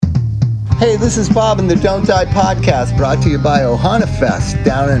Hey, this is Bob in the Don't Die podcast, brought to you by Ohana Fest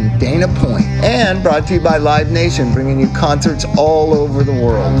down in Dana Point, and brought to you by Live Nation, bringing you concerts all over the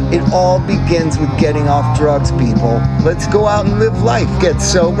world. It all begins with getting off drugs, people. Let's go out and live life. Get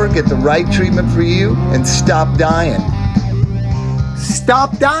sober, get the right treatment for you, and stop dying.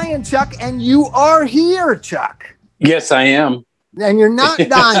 Stop dying, Chuck, and you are here, Chuck. Yes, I am. And you're not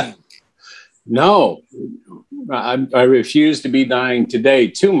dying. No, I refuse to be dying today.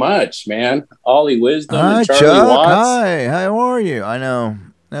 Too much, man. Ollie Wisdom and Charlie Chuck. Watts. Hi, how are you? I know.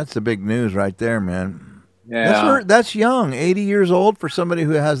 That's the big news right there, man. Yeah. That's young. 80 years old for somebody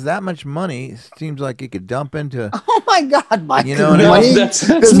who has that much money. Seems like he could dump into... Oh, my God, Mike. You know what I mean?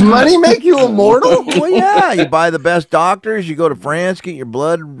 Does money make you immortal? Well, yeah. You buy the best doctors. You go to France, get your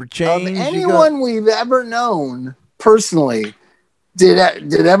blood changed. Of anyone we've ever known personally... Did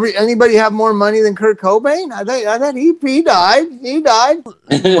anybody have more money than Kurt Cobain? I thought he died. He died.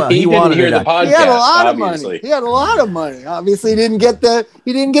 Well, he didn't hear the podcast. He had a lot obviously. of money. He had a lot of money. Obviously, he didn't get the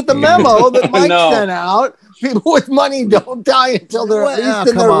memo that Mike sent out. People with money don't die until they're at least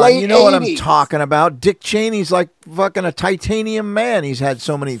in their late 80s. You know what I'm talking about? Dick Cheney's like fucking a titanium man. He's had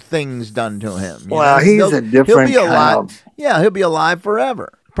so many things done to him. Well, he's a different he'll be alive. kind of... Yeah, he'll be alive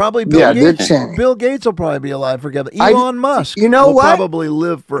forever. Probably Bill Gates. Dick Bill Gates will probably be alive forever. Elon Musk will probably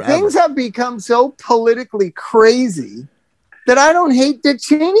live forever. Things have become so politically crazy that I don't hate Dick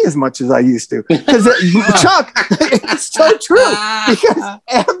Cheney as much as I used to. Because, Chuck, it's so true. Because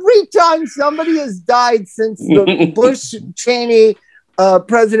every time somebody has died since the Bush-Cheney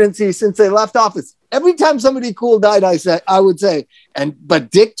presidency, since they left office, every time somebody cool died, I would say,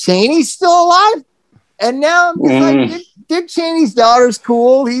 but Dick Cheney's still alive? And now I'm just like, Dick Cheney's daughter's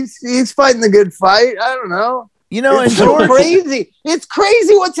cool. He's fighting the good fight. I don't know. You know, it's so crazy. It's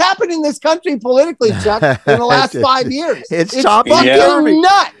crazy what's happened in this country politically, Chuck, in the last 5 years. It's fucking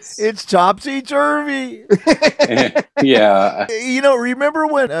nuts. It's topsy-turvy. Yeah. You know, remember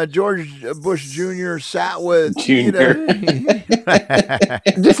when George Bush Jr. sat with... Junior.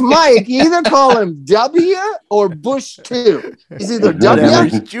 Just Mike, you either call him W or Bush 2. He's either W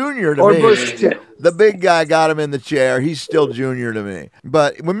He's Junior to or me. Bush 2. The big guy got him in the chair. He's still Junior to me.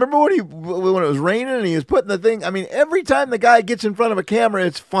 But remember when it was raining and he was putting the thing... I mean, every time the guy gets in front of a camera,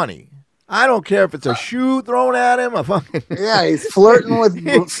 it's funny. I don't care if it's a shoe thrown at him, a fucking... Yeah, he's flirting with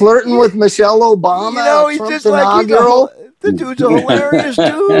Michelle Obama. You know, he's just like, the dude's a hilarious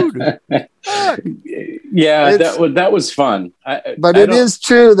dude. Yeah, that was fun. But it is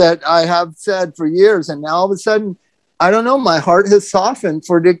true that I have said for years, and now all of a sudden, I don't know, my heart has softened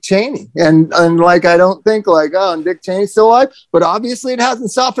for Dick Cheney. And like, I don't think like, oh, and Dick Cheney's still alive. But obviously it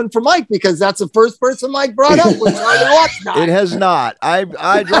hasn't softened for Mike because that's the first person Mike brought up when Charlie Watts died. It has not. I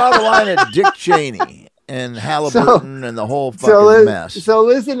draw the line at Dick Cheney and Halliburton and the whole fucking mess. So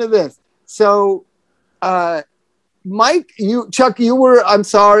listen to this. So, Mike, Chuck, I'm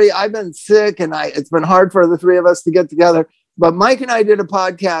sorry, I've been sick and it's been hard for the three of us to get together. But Mike and I did a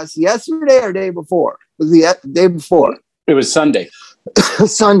podcast yesterday or day before. It was the day before. It was Sunday.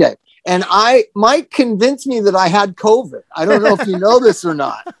 Sunday. And Mike convinced me that I had COVID. I don't know if you know this or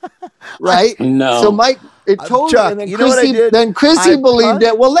not. Right? No. So Mike, it told Chuck, me. And you know what I did? Then Chrissy believed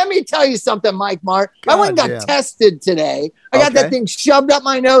it. Well, let me tell you something, Mike Mark. I went and got tested today. I got that thing shoved up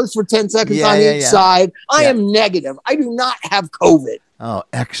my nose for 10 seconds on each side. I am negative. I do not have COVID. Oh,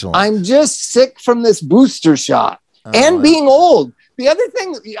 excellent. I'm just sick from this booster shot and being old. The other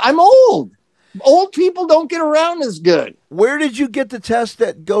thing, I'm old. Old people don't get around as good. Where did you get the test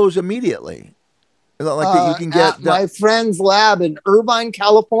that goes immediately? Like that you can get at my friend's lab in Irvine,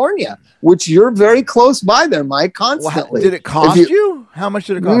 California, which you're very close by there, Mike, constantly. Did it cost you? How much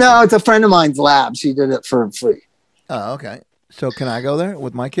did it cost? No, it's a friend of mine's lab. She did it for free. Oh, okay. So can I go there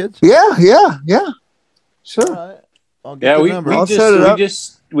with my kids? Yeah. Sure. All right. I'll get the number.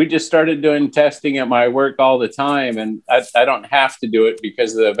 We just started doing testing at my work all the time, and I don't have to do it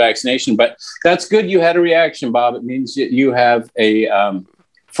because of the vaccination. But that's good. You had a reaction, Bob. It means that you have a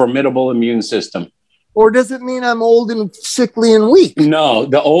formidable immune system. Or does it mean I'm old and sickly and weak? No,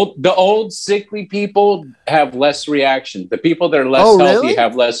 the old sickly people have less reaction. The people that are less healthy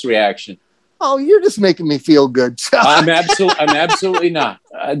have less reaction. Oh, you're just making me feel good. I'm absolutely not.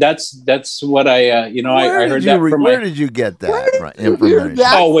 That's what I heard that from. Where did you get that information?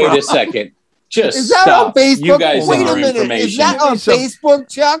 Oh, wait a second. Just is that stop. On Facebook? You guys wait know a minute. information. Is that on Facebook,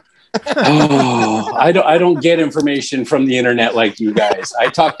 Chuck? Oh, I don't get information from the internet like you guys. I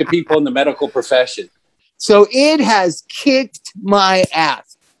talk to people in the medical profession. So it has kicked my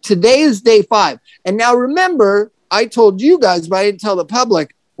ass. Today is day 5. And now remember, I told you guys, but I didn't tell the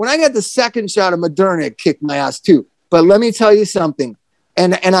public, when I got the second shot of Moderna, it kicked my ass too. But let me tell you something.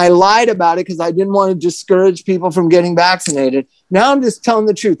 And I lied about it because I didn't want to discourage people from getting vaccinated. Now I'm just telling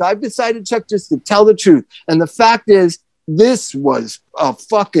the truth. I've decided, Chuck, just to tell the truth. And the fact is, this was a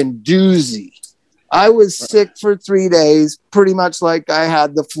fucking doozy. I was sick for 3 days, pretty much like I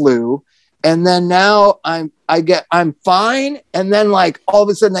had the flu. And then now I'm fine. And then like all of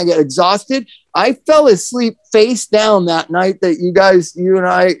a sudden I get exhausted. I fell asleep face down that night that you and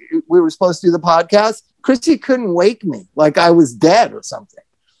I, we were supposed to do the podcast. Chrissy couldn't wake me like I was dead or something.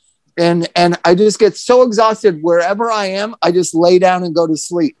 And I just get so exhausted wherever I am, I just lay down and go to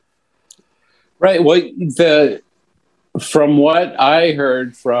sleep. Right. Well, from what I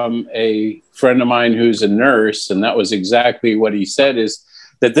heard from a friend of mine who's a nurse, and that was exactly what he said, is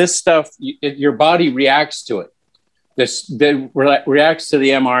that this stuff, your body reacts to it. Reacts to the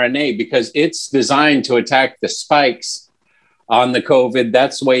mRNA because it's designed to attack the spikes on the COVID.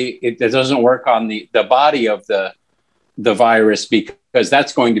 That's the way it doesn't work on the body of the virus, because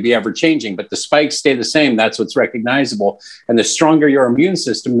that's going to be ever changing, but the spikes stay the same. That's what's recognizable. And the stronger your immune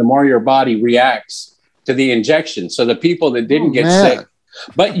system, the more your body reacts to the injection. So the people that didn't get sick,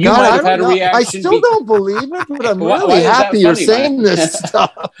 but you might have had a reaction. I still don't believe it, but I'm really happy you're saying this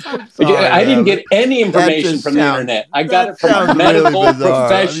stuff. Sorry, I didn't get any information from the internet. I got it from a medical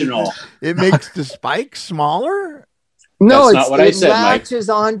professional. I mean, it makes the spikes smaller? No, that's not what I said, Mike. It latches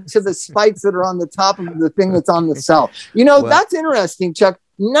on to the spikes that are on the top of the thing that's on the cell. That's interesting, Chuck.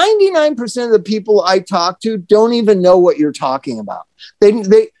 99% of the people I talk to don't even know what you're talking about.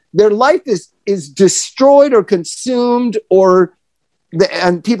 Their life is destroyed or consumed,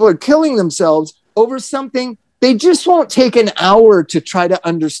 and people are killing themselves over something they just won't take an hour to try to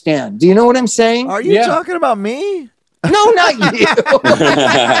understand. Do you know what I'm saying? Are you talking about me? No, not you.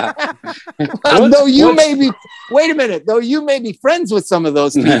 Though you may be, wait a minute, though you may be friends with some of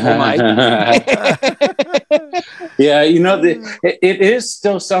those people, Mike. Yeah, it is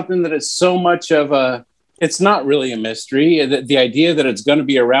still something that is so much of it's not really a mystery. The idea that it's going to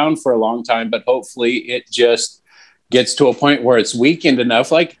be around for a long time, but hopefully it just gets to a point where it's weakened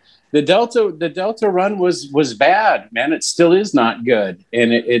enough. Like the Delta run was bad, man. It still is not good.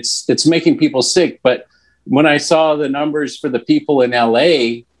 And it's making people sick. But when I saw the numbers for the people in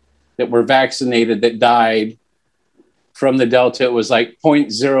LA that were vaccinated that died from the Delta, it was like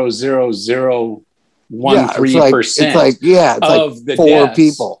 0.00013%. It's like the 4 deaths,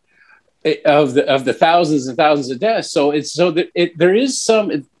 people of the thousands and thousands of deaths. So it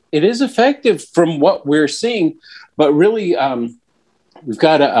is effective from what we're seeing, but really we've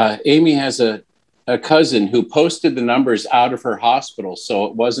got Amy has a cousin who posted the numbers out of her hospital. So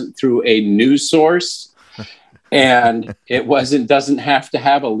it wasn't through a news source. And it doesn't have to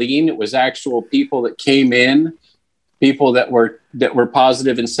have a lean. It was actual people that came in, people that were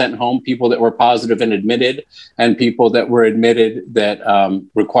positive and sent home, people that were positive and admitted, and people that were admitted that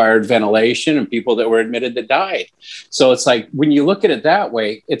required ventilation, and people that were admitted that died. So it's like, when you look at it that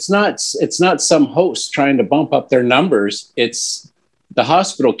way, it's not some host trying to bump up their numbers. It's the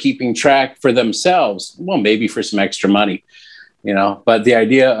hospital keeping track for themselves. Well, maybe for some extra money, but the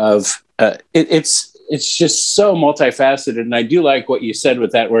idea of it's just so multifaceted. And I do like what you said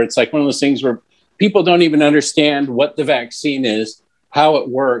with that, where it's like one of those things where people don't even understand what the vaccine is, how it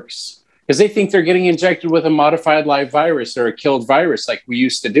works, because they think they're getting injected with a modified live virus or a killed virus like we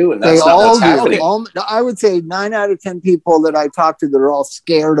used to do. And that's not what's happening. I would say 9 out of 10 people that I talk to, they're all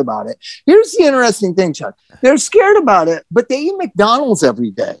scared about it. Here's the interesting thing, Chuck. They're scared about it, but they eat McDonald's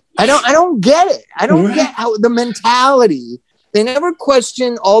every day. I don't get it. I don't get how the mentality. They never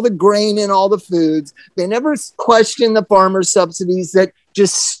question all the grain in all the foods. They never question the farmer subsidies that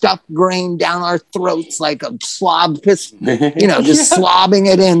just stuff grain down our throats like a slob piston, just slobbing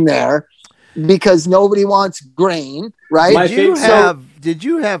it in there because nobody wants grain, right? Did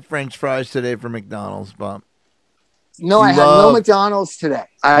you have French fries today from McDonald's, Bob? No, I had no McDonald's today.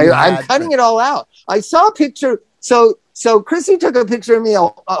 I'm cutting it all out. I saw a picture. So Chrissy took a picture of me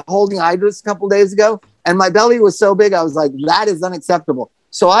holding Idris a couple days ago. And my belly was so big, I was like, that is unacceptable.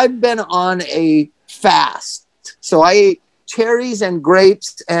 So I've been on a fast. So I ate cherries and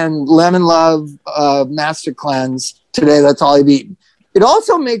grapes and Lemon Love Master Cleanse today. That's all I've eaten. It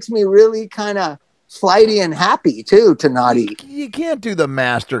also makes me really kind of flighty and happy, too, to not eat. You can't do the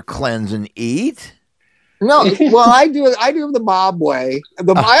Master Cleanse and eat. No, well, I do the Bob way.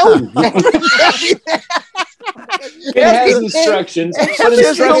 It has instructions. But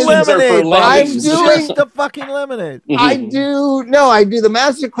instructions are for lemonade. Just the fucking lemonade. I do the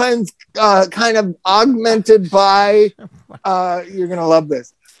Master Cleanse kind of augmented by, you're going to love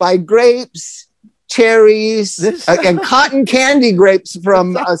this, by grapes, cherries, and cotton candy grapes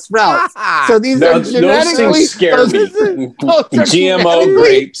from Sprouts. So these are genetically those scare me. GMO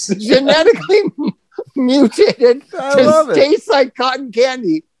grapes, genetically mutated to taste like cotton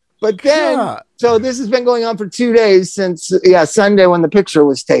candy. But then, so this has been going on for 2 days since Sunday when the picture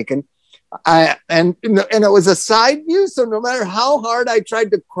was taken. And it was a side view, so no matter how hard I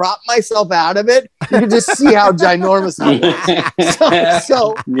tried to crop myself out of it, you could just see how ginormous I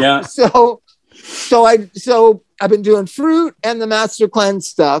was. So I've been doing fruit and the Master Cleanse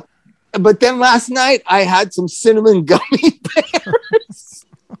stuff, but then last night I had some cinnamon gummy bears.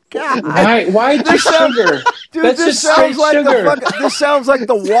 God, why the sugar? Dude, this sounds like this sounds like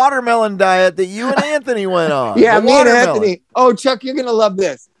the watermelon diet that you and Anthony went on. Yeah, me and Anthony. Oh, Chuck, you're gonna love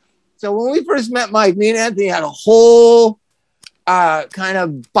this. So when we first met Mike, me and Anthony had a whole kind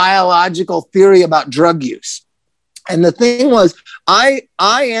of biological theory about drug use. And the thing was, I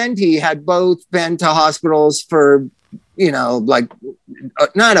and he had both been to hospitals for, like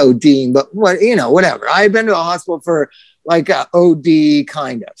not ODing, but whatever. I had been to a hospital for like OD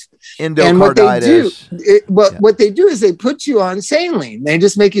kind of. Endocarditis. What they do is they put you on saline. They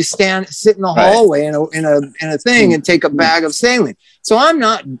just make you sit in the hallway in a thing and take a bag of saline. So I'm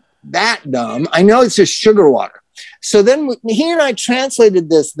not that dumb. I know it's just sugar water. So then he and I translated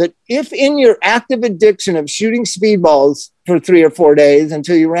this, that if in your active addiction of shooting speedballs for 3 or 4 days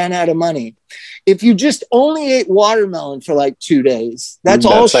until you ran out of money, if you just only ate watermelon for like 2 days, that's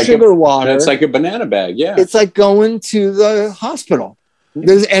all like sugar water. It's like a banana bag. Yeah. It's like going to the hospital. And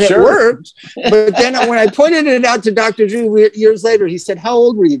it worked. But then when I pointed it out to Dr. Drew years later, he said, "How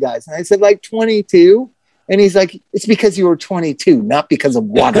old were you guys?" And I said, like 22. And he's like, "It's because you were 22, not because of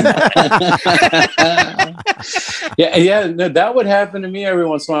watermelon." No, that would happen to me every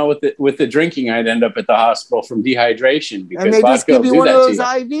once in a while with the drinking. I'd end up at the hospital from dehydration because and they just give you one of those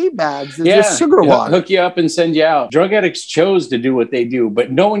IV bags. It's just sugar water. Hook you up and send you out. Drug addicts chose to do what they do,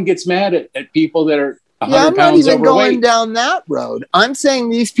 but no one gets mad at people that are 100 pounds overweight. I'm not even going down that road. I'm saying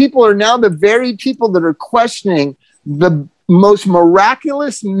these people are now the very people that are questioning the most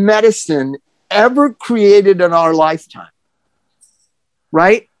miraculous medicine ever created in our lifetime,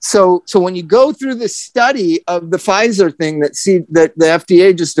 right? So when you go through the study of the Pfizer thing that the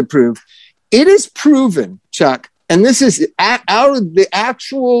FDA just approved, it is proven, Chuck, and this is out of the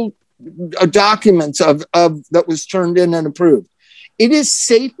actual documents of that was turned in and approved. It is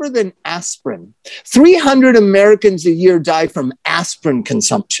safer than aspirin. 300 Americans a year die from aspirin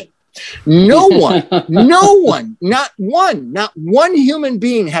consumption. No one, not one human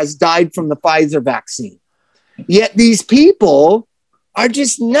being has died from the Pfizer vaccine. Yet these people are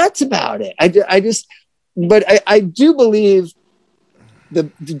just nuts about it. I do believe the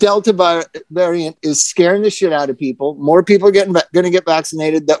Delta variant is scaring the shit out of people. More people are going to get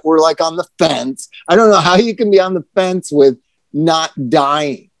vaccinated that were like on the fence. I don't know how you can be on the fence with not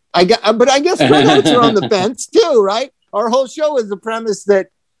dying. But I guess adults are on the fence too, right? Our whole show is the premise that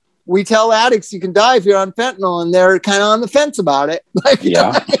we tell addicts you can die if you're on fentanyl, and they're kind of on the fence about it. Right?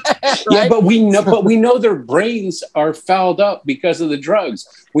 Yeah, but we know their brains are fouled up because of the drugs.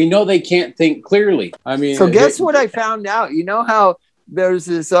 We know they can't think clearly. I mean, so guess what I found out? You know how there's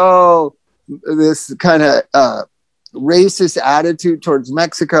this kind of racist attitude towards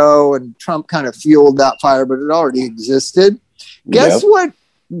Mexico, and Trump kind of fueled that fire, but it already existed. Guess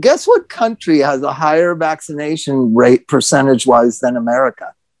what country has a higher vaccination rate percentage-wise than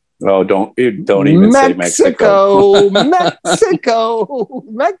America? Oh, don't even say Mexico. Mexico.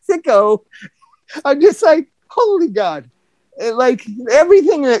 I'm just like, holy God. Like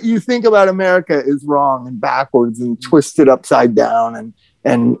everything that you think about America is wrong and backwards and twisted upside down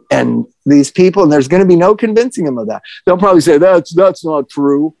and these people, and there's going to be no convincing them of that. They'll probably say that's not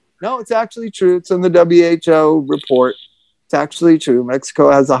true. No, it's actually true. It's in the WHO report. It's actually true. Mexico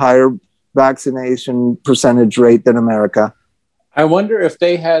has a higher vaccination percentage rate than America. I wonder if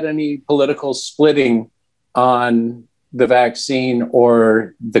they had any political splitting on the vaccine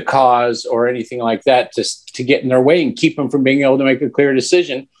or the cause or anything like that to get in their way and keep them from being able to make a clear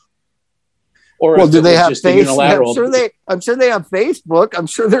decision. Or do they have Facebook? I'm sure they have Facebook. I'm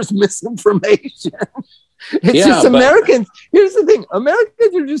sure there's misinformation. It's just Americans. Here's the thing.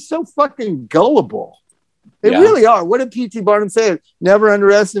 Americans are just so fucking gullible. They really are. What did P.T. Barnum say? Never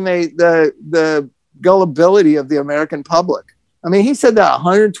underestimate the gullibility of the American public. I mean, he said that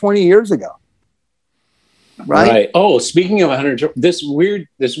 120 years ago. Right. Oh, speaking of 100, this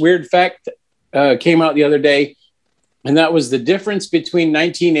weird fact came out the other day, and that was the difference between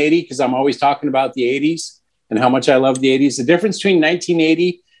 1980, because I'm always talking about the 80s and how much I love the 80s. The difference between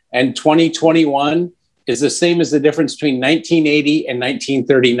 1980 and 2021 is the same as the difference between 1980 and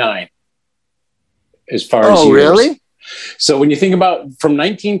 1939. as far as Oh, years. really? So when you think about from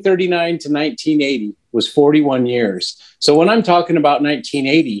 1939 to 1980 was 41 years. So when I'm talking about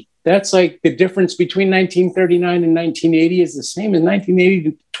 1980, that's like the difference between 1939 and 1980 is the same as 1980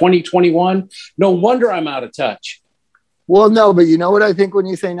 to 2021. No wonder I'm out of touch. Well, no, but you know what I think when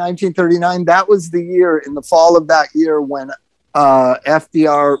you say 1939? That was the year, in the fall of that year, when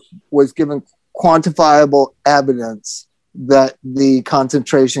FDR was given quantifiable evidence that the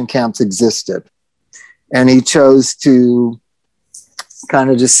concentration camps existed. And he chose to kind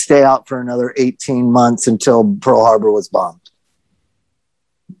of just stay out for another 18 months until Pearl Harbor was bombed.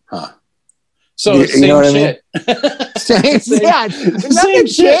 Huh. So You know what I mean? Same, Yeah, nothing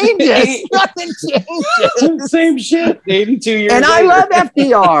changes. Nothing changes. Same shit. 82 years And I later. love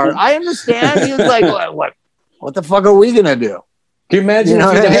FDR. I understand. He was like, what the fuck are we going to do? Can you imagine You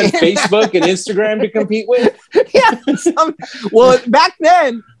know if you what I had mean? Facebook and Instagram to compete with? Yeah. Well, back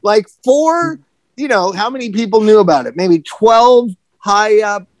then, like how many people knew about it? Maybe 12 high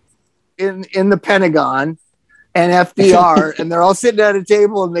up in the Pentagon and FDR, and they're all sitting at a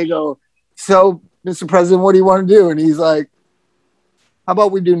table and they go, "So, Mr. President, what do you want to do?" And he's like, "How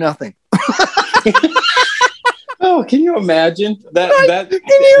about we do nothing?" Oh, can you imagine that? Can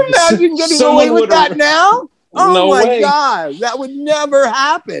you imagine getting someone away with would've- that now? Oh No my way. God, that would never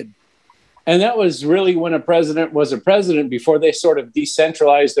happen. And that was really when a president was a president, before they sort of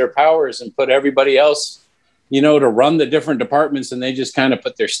decentralized their powers and put everybody else, to run the different departments, and they just kind of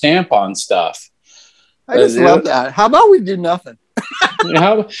put their stamp on stuff. I just love that. How about we do nothing?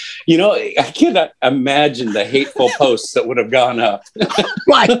 I cannot imagine the hateful posts that would have gone up.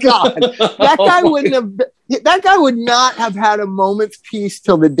 My God, that guy would not have had a moment's peace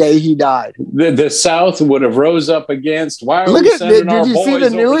till the day he died. The South would have rose up against. Why are Look we at sending our did you boys see the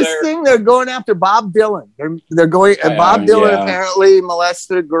over newest there? thing? They're going after Bob Dylan. They're going. Bob Dylan apparently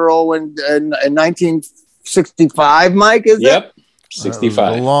molested a girl in 1965. Mike, is it? Yep, That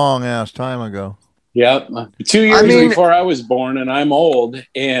 65. was a long ass time ago. Yep, 2 years before I was born, and I'm old,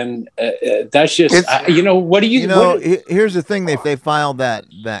 and that's just what do you Here's the thing: they filed that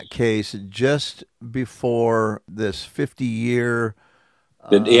case just before this 50-year.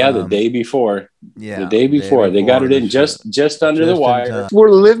 the day before. Yeah, the day before. They got it in just under the wire.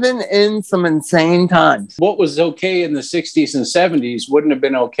 We're living in some insane times. What was okay in the 60s and 70s wouldn't have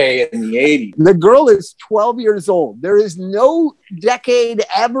been okay in the 80s. The girl is 12 years old. There is no decade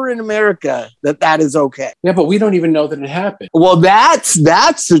ever in America that is okay. Yeah, but we don't even know that it happened. Well, that's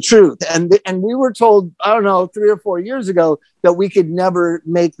the truth. And we were told, I don't know, 3 or 4 years ago that we could never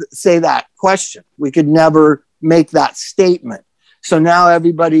say that question. We could never make that statement. So now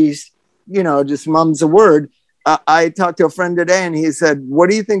everybody's, just mums a word. I talked to a friend today and he said, "What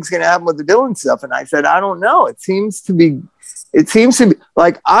do you think is going to happen with the Dylan stuff?" And I said, "I don't know. It seems to be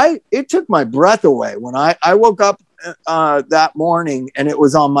like it took my breath away when I woke up that morning and it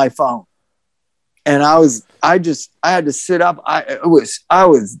was on my phone. And I had to sit up. I was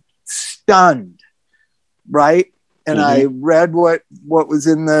stunned. Right. And I read what was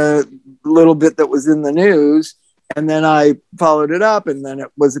in the little bit that was in the news. And then I followed it up, and then it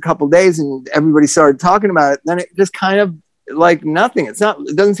was a couple of days and everybody started talking about it. Then it just kind of like nothing. It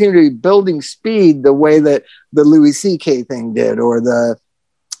doesn't seem to be building speed the way that the Louis C.K. thing did, and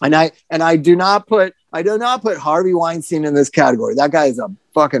I do not put Harvey Weinstein in this category. That guy is a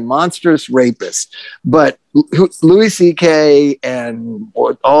fucking monstrous rapist. But Louis C.K. and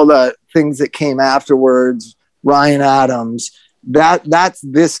all the things that came afterwards, Ryan Adams, that's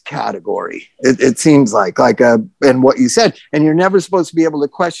this category. It seems like and what you said, and you're never supposed to be able to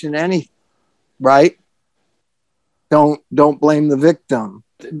question anything, right? Don't blame the victim.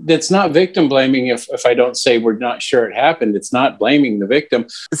 That's not victim blaming. If I don't say we're not sure it happened, it's not blaming the victim.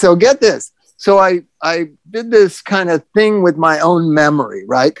 So get this. So I did this kind of thing with my own memory,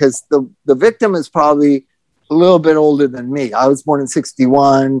 right? Because the victim is probably a little bit older than me. I was born in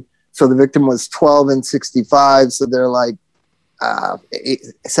 61. So the victim was 12 and 65. So they're like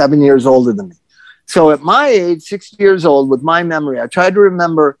 7 years older than me. So at my age, 60 years old, with my memory, I tried to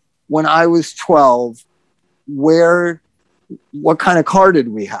remember when I was 12, what kind of car did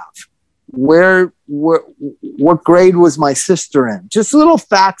we have? What grade was my sister in? Just little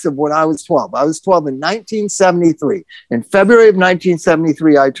facts of when I was 12. I was 12 in 1973. In February of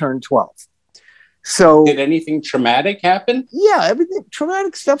 1973, I turned 12. So did anything traumatic happen? Yeah, everything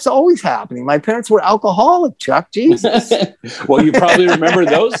traumatic stuff's always happening. My parents were alcoholic, Chuck. Jesus. Well, you probably remember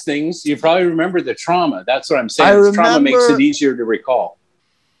those things. You probably remember the trauma. That's what I'm saying. Trauma makes it easier to recall.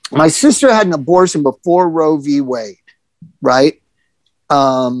 My sister had an abortion before Roe v. Wade, right?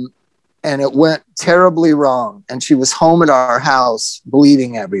 and it went terribly wrong. And she was home at our house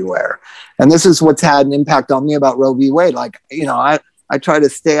bleeding everywhere. And this is what's had an impact on me about Roe v. Wade. Like, you know, I try to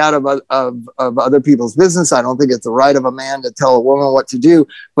stay out of other people's business. I don't think it's the right of a man to tell a woman what to do,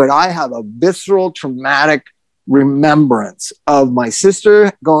 but I have a visceral, traumatic remembrance of my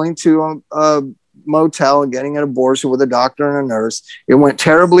sister going to a motel and getting an abortion with a doctor and a nurse. It went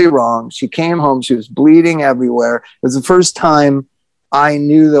terribly wrong. She came home. She was bleeding everywhere. It was the first time I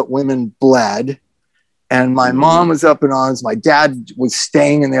knew that women bled. And my mom was up in arms. My dad was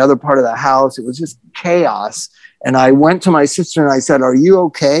staying in the other part of the house. It was just chaos. And I went to my sister and I said, "Are you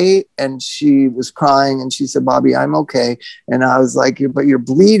okay?" And she was crying and she said, "Bobby, I'm okay." And I was like, "But you're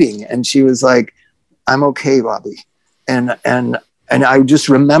bleeding." And she was like, "I'm okay, Bobby." And I just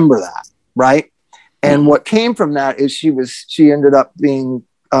remember that, right? And what came from that is she ended up being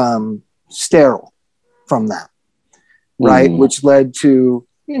sterile from that, right? Which led to,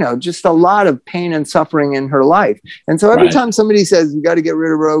 you know, just a lot of pain and suffering in her life. And so every time somebody says, "You got to get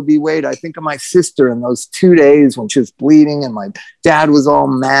rid of Roe v. Wade," I think of my sister in those 2 days when she was bleeding and my dad was all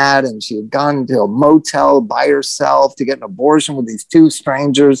mad and she had gone to a motel by herself to get an abortion with these two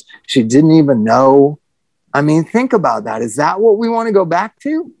strangers she didn't even know. I mean, think about that. Is that what we want to go back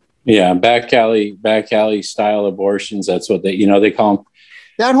to? Yeah, back alley style abortions. That's what they call them.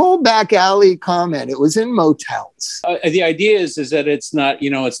 That whole back alley comment, it was in motels. The idea is that it's not,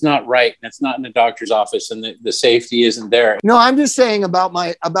 it's not right. And it's not in the doctor's office and the safety isn't there. No, I'm just saying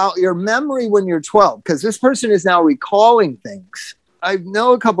about your memory when you're 12, because this person is now recalling things. I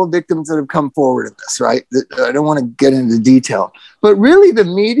know a couple of victims that have come forward in this, right? I don't want to get into detail, but really the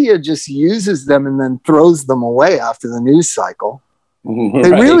media just uses them and then throws them away after the news cycle. They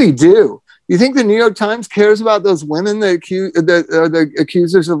really do. You think the New York Times cares about those women, the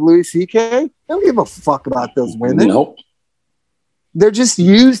accusers of Louis C.K.? They don't give a fuck about those women. Nope. They're just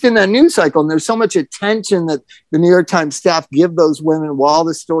used in that news cycle. And there's so much attention that the New York Times staff give those women while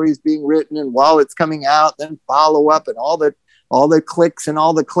the story is being written and while it's coming out, then follow up and all the clicks and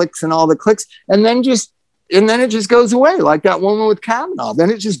all the clicks and all the clicks. And then it just goes away, like that woman with Kavanaugh.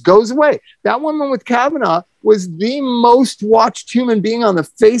 Then it just goes away. That woman with Kavanaugh was the most watched human being on the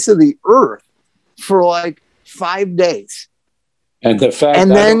face of the earth for like 5 days. And the fact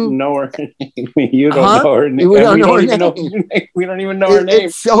that I don't know her name, you don't know her name. We don't even know her name.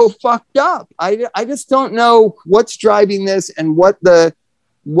 It's so fucked up. I just don't know what's driving this and what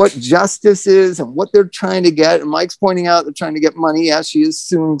justice is and what they're trying to get. And Mike's pointing out they're trying to get money. Yes, she is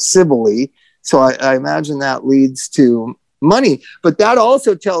suing civilly. So I imagine that leads to money. But that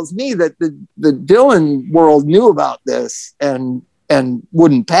also tells me that the Dylan world knew about this and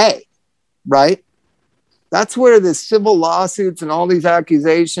wouldn't pay, right? That's where the civil lawsuits and all these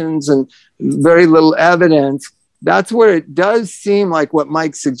accusations and very little evidence, that's where it does seem like what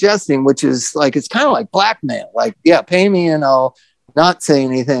Mike's suggesting, which is like, it's kind of like blackmail. Like, yeah, pay me and I'll not say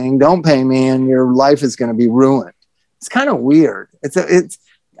anything. Don't pay me and your life is going to be ruined. It's kind of weird.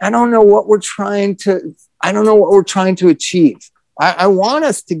 I don't know what we're trying to achieve. I want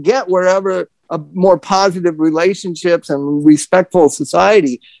us to get wherever a more positive relationships and respectful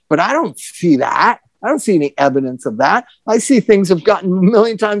society, but I don't see that. I don't see any evidence of that. I see things have gotten a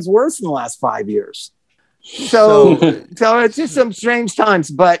million times worse in the last 5 years. So it's just some strange times,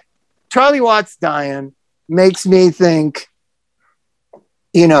 but Charlie Watts dying makes me think,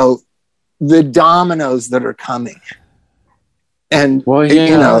 the dominoes that are coming. And,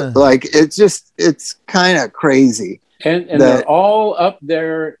 it's kind of crazy. And they're all up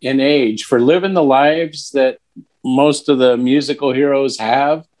there in age for living the lives that most of the musical heroes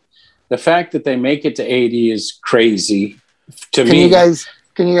have. The fact that they make it to 80 is crazy to me.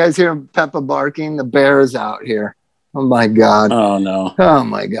 Can you guys hear Peppa barking? The bear is out here. Oh, my God. Oh, no. Oh,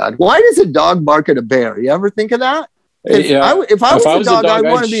 my God. Why does a dog bark at a bear? You ever think of that? If I was a dog, I'd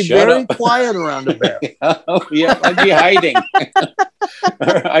want to be very quiet around a bear. I'd be hiding.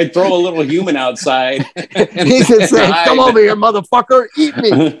 I'd throw a little human outside. He could say, "Come over here, motherfucker, eat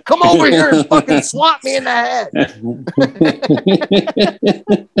me. Come over here and fucking swat me in the head."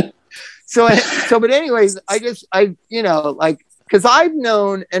 But anyways, because I've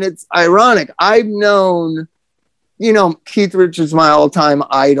known, and it's ironic, I've known, Keith Richards, my all-time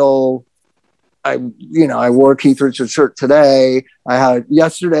idol. I wore a Keith Richards shirt today.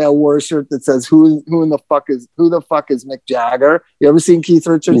 Yesterday I wore a shirt that says who the fuck is Mick Jagger? You ever seen Keith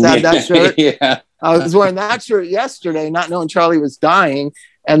Richards have that shirt? Yeah. I was wearing that shirt yesterday, not knowing Charlie was dying.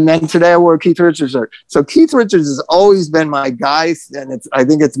 And then today I wore a Keith Richards shirt. So Keith Richards has always been my guy. And I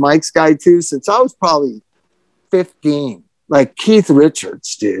think it's Mike's guy too, since I was probably 15. Like Keith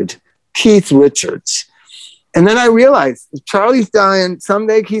Richards, dude. Keith Richards. And then I realized if Charlie's dying,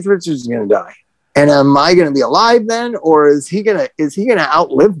 someday Keith Richards is going to die. And am I going to be alive then? Or is he going to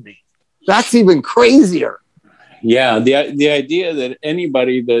outlive me? That's even crazier. Yeah. The idea that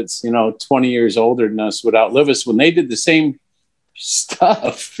anybody that's, 20 years older than us would outlive us when they did the same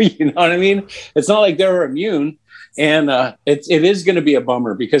stuff. You know what I mean? It's not like they're immune. And it is going to be a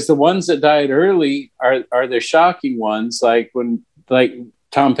bummer because the ones that died early are the shocking ones. Like when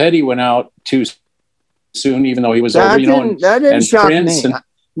Tom Petty went out too soon, even though he was older. That didn't shock Prince me.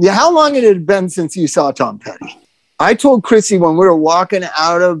 Yeah, how long had it been since you saw Tom Petty? I told Chrissy when we were walking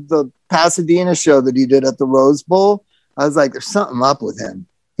out of the Pasadena show that he did at the Rose Bowl, I was like, there's something up with him.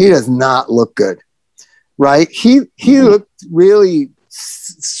 He does not look good, right? He looked really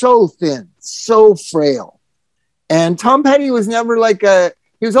so thin, so frail. And Tom Petty was never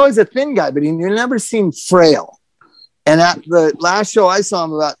he was always a thin guy, but he never seemed frail. And at the last show I saw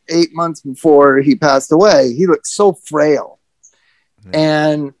him about 8 months before he passed away, he looked so frail.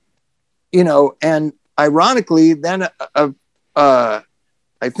 And, and ironically, then I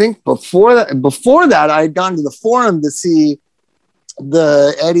think before that, I had gone to the Forum to see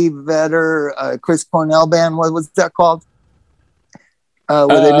the Eddie Vedder, Chris Cornell band. What was that called? Where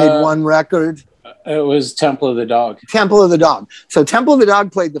they made one record. It was Temple of the Dog. Temple of the Dog. So Temple of the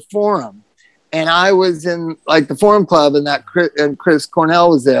Dog played the Forum. And I was in the Forum Club and Chris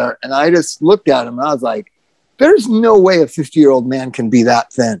Cornell was there. And I just looked at him and I was like, there's no way a 50-year-old man can be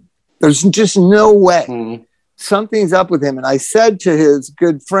that thin. There's just no way. Mm-hmm. Something's up with him. And I said to his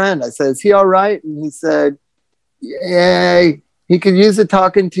good friend, I said, is he all right? And he said, yeah, he could use it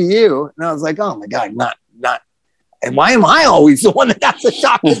talking to you. And I was like, oh my God, not. And why am I always the one that has to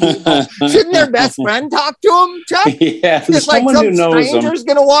talk to people? Shouldn't their best friend talk to him, Chuck? Yeah, it's like some stranger's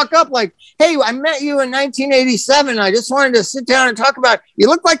going to walk up like, hey, I met you in 1987. I just wanted to sit down and talk about it. You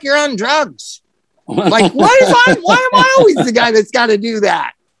look like you're on drugs. Like, why am I always the guy that's got to do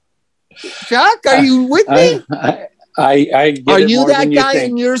that? Chuck, are you with me? I get are it you more that than guy you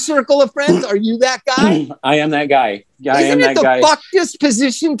think. in your circle of friends? Are you that guy? I am that guy. Isn't it the fuckiest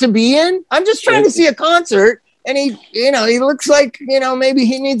position to be in? I'm just trying to see a concert. And he looks like, maybe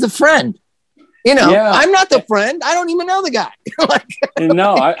he needs a friend. I'm not the friend. I don't even know the guy.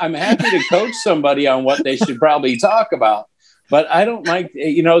 No, I'm happy to coach somebody on what they should probably talk about. But I don't like,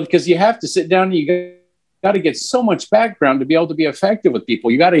 because you have to sit down and you got to get so much background to be able to be effective with people.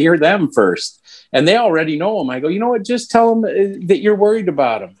 You got to hear them first. And they already know them. I go, you know what? Just tell them that you're worried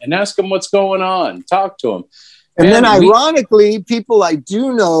about them and ask them what's going on. Talk to them. And then ironically, people I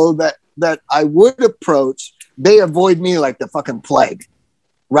do know that I would approach, they avoid me like the fucking plague,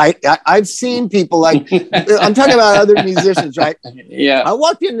 right? I've seen people like, I'm talking about other musicians, right? Yeah. I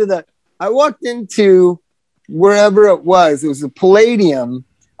walked into wherever it was a Palladium.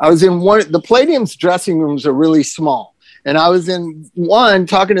 I was in the Palladium's dressing rooms are really small. And I was in one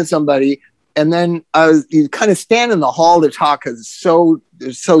talking to somebody and then you kind of stand in the hall to talk because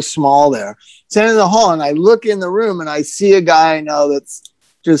it's so small there. Stand in the hall and I look in the room and I see a guy I know that's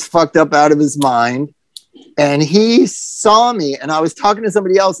just fucked up out of his mind. And he saw me and I was talking to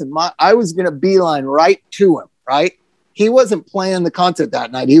somebody else and I was going to beeline right to him, right? He wasn't playing the concert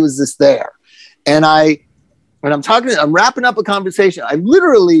that night. He was just there. And when I'm wrapping up a conversation, I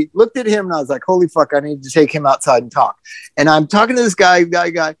literally looked at him and I was like, holy fuck, I need to take him outside and talk. And I'm talking to this guy,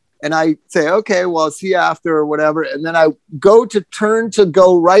 and I say, okay, well, I'll see you after or whatever. And then I go to turn to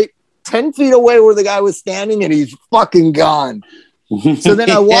go right 10 feet away where the guy was standing and he's fucking gone. So then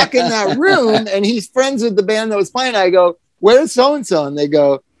I walk in that room and he's friends with the band that was playing. I go, where's so-and-so? And they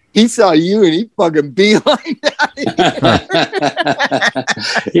go, he saw you and he fucking beelined out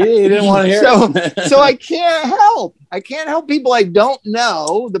He didn't want to hear it. So I can't help. I can't help people I don't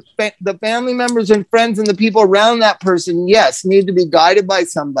know. The family members and friends and the people around that person, yes, need to be guided by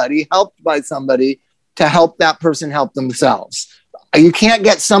somebody, helped by somebody to help that person help themselves. You can't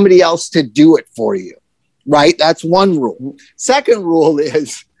get somebody else to do it for you. Right? That's one rule. Second rule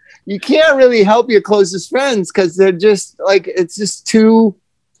is you can't really help your closest friends because they're just like, it's too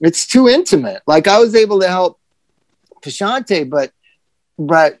intimate. Like I was able to help Pashante,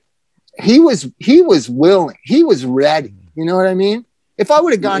 but he was willing. He was ready. You know what I mean? If I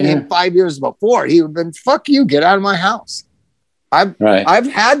would have gone to him 5 years before, he would have been, fuck you, get out of my house. I've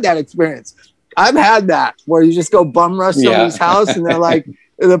had that experience. I've had that where you just go bum rush somebody's house and they're like,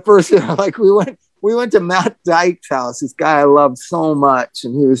 the person, like we went to Matt Dyke's house, this guy I loved so much,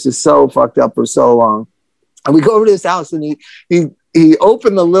 and he was just so fucked up for so long. And we go over to his house, and he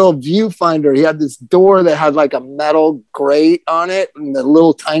opened the little viewfinder. He had this door that had like a metal grate on it, and the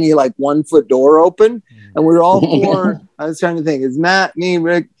little tiny 1 foot door open. And we were all four. I was trying to think, is Matt, me,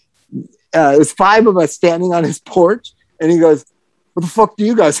 Rick? it was 5 of us standing on his porch, and he goes, "What the fuck do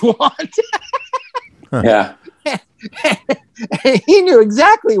you guys want?" Yeah. And he knew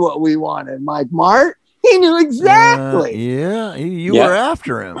exactly what we wanted, Mike Mart. He knew exactly. You were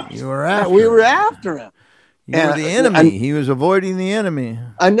after him. You were after We him. were after him. You were the enemy. He was avoiding the enemy.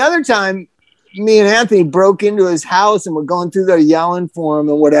 Another time, me and Anthony broke into his house and we're going through there yelling for him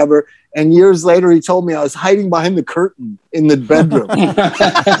and whatever. And years later, he told me I was hiding behind the curtain in the bedroom.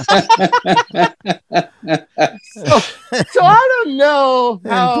 So I don't know.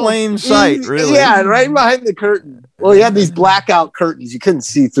 In plain sight, really. Yeah, right behind the curtain. Well, he had these blackout curtains. You couldn't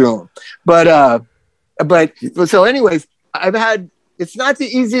see through them. But so anyways, it's not the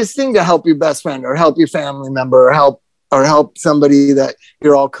easiest thing to help your best friend or help your family member or help somebody that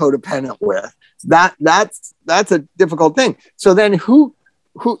you're all codependent with. That's a difficult thing. So then who,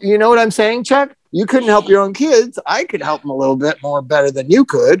 you know what I'm saying, Chuck? You couldn't help your own kids. I could help them a little bit more better than you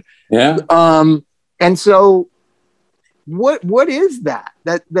could. Yeah. And so what is that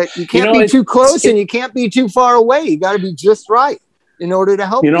you can't be too close and you can't be too far away. You got to be just right in order to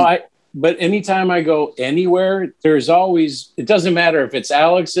help. But anytime I go anywhere, there's always, it doesn't matter if it's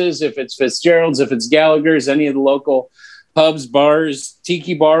Alex's, if it's Fitzgerald's, if it's Gallagher's, any of the local pubs, bars,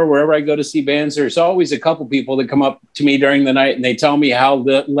 tiki bar, wherever I go to see bands, there's always a couple people that come up to me during the night and they tell me how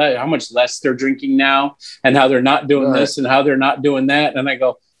much less they're drinking now and how they're not doing this and how they're not doing that. And I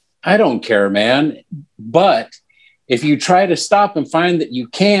go, I don't care, man. But if you try to stop and find that you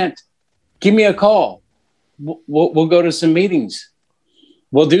can't, give me a call. We'll go to some meetings.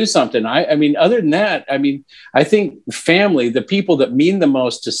 We'll do something. I mean, other than that, I mean, I think family, the people that mean the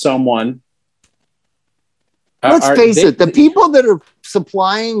most to someone. Let's face it, the people that are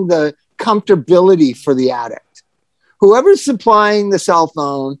supplying the comfortability for the addict, whoever's supplying the cell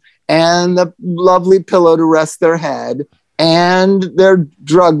phone and the lovely pillow to rest their head and their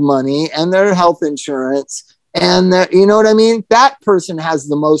drug money and their health insurance and you know what I mean? That person has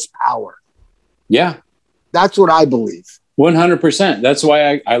the most power. Yeah. That's what I believe. 100%. That's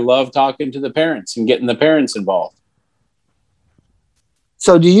why I love talking to the parents and getting the parents involved.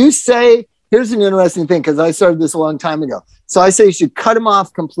 So do you say, here's an interesting thing, because I started this a long time ago. So I say you should cut him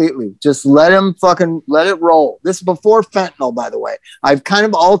off completely. Just let it roll. This is before fentanyl, by the way. I've kind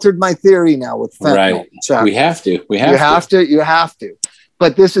of altered my theory now with fentanyl. Right. Chuck. We have to. You have to.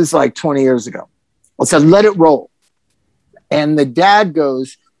 But this is like 20 years ago. I said, let it roll. And the dad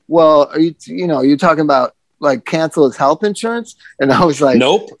goes, well, you're talking about like cancel his health insurance? And I was like,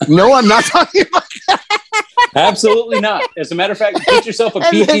 nope. No, I'm not talking about that. Absolutely not. As a matter of fact, get yourself a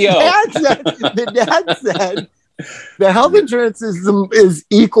PPO. The dad said the health insurance is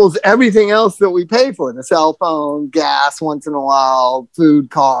equals everything else that we pay for. The cell phone, gas once in a while,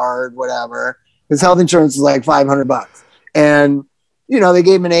 food card, whatever. His health insurance is like $500. And, they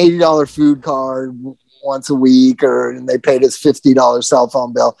gave him an $80 food card once a week, and they paid his $50 cell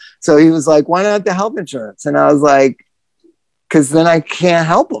phone bill. So he was like, why not the health insurance? And I was like, because then I can't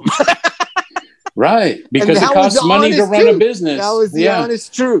help him. Right. Because it costs money to run a business. That was the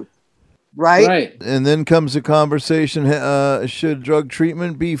honest truth. Right. And then comes the conversation, should drug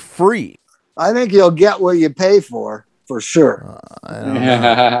treatment be free? I think you'll get what you pay for sure. I don't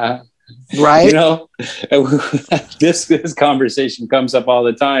know. Right. This conversation comes up all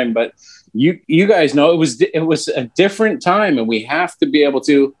the time, but you guys know it was a different time, and we have to be able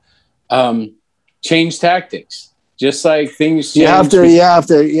to change tactics. Just like things change. You have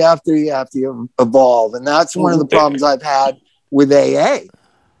to evolve. And that's one of the problems I've had with AA.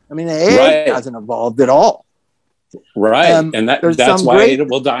 I mean, AA hasn't evolved at all. Right. And that's why it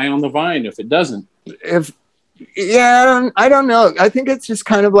will die on the vine if it doesn't. I don't know. I think it's just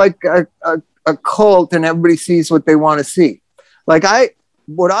kind of like a cult, and everybody sees what they want to see.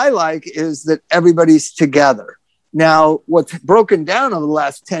 What I like is that everybody's together. Now, what's broken down over the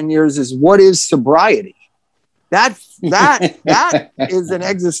last 10 years is what is sobriety? That is an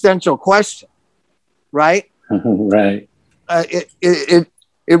existential question, right? Right.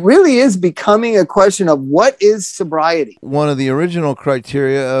 It really is becoming a question of what is sobriety. One of the original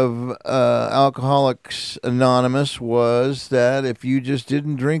criteria of Alcoholics Anonymous was that if you just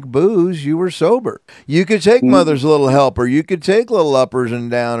didn't drink booze, you were sober. You could take Mother's Little Helper. You could take little uppers and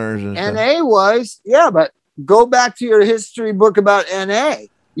downers. And NA was, but go back to your history book about NA.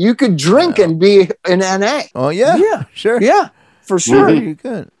 You could drink and be in NA. Oh, yeah. Sure. Yeah, for sure. You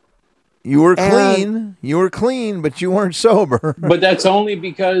could. You were clean. You were clean, but you weren't sober. But that's only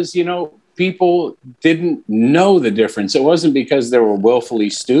because, people didn't know the difference. It wasn't because they were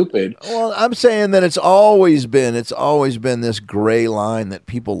willfully stupid. Well, I'm saying that it's always been this gray line that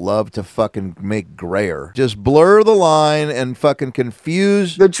people love to fucking make grayer. Just blur the line and fucking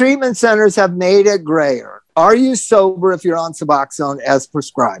confuse. The treatment centers have made it grayer. Are you sober if you're on Suboxone as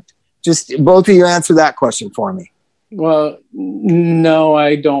prescribed? Just both of you answer that question for me. Well, no,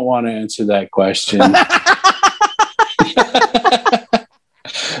 I don't want to answer that question.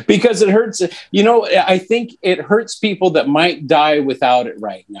 Because it hurts. You know, I think it hurts people that might die without it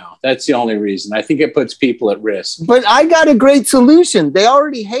right now. That's the only reason. I think it puts people at risk. But I got a great solution. They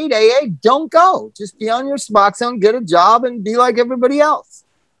already hate AA. Don't go. Just be on your Suboxone, get a job, and be like everybody else.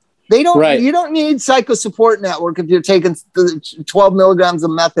 They don't. Right. You don't need Psycho Support Network if you're taking 12 milligrams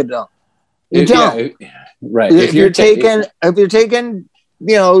of methadone. You don't. Yeah, right. If you're taking,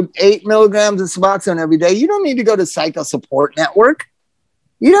 8 milligrams of Suboxone every day, you don't need to go to Psycho Support Network.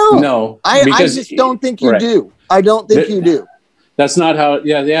 You don't. No, I just don't think you do. I don't think you do. That's not how.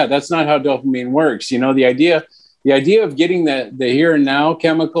 Yeah. That's not how dopamine works. You know, the idea of getting the here and now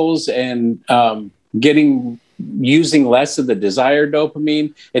chemicals and using less of the desired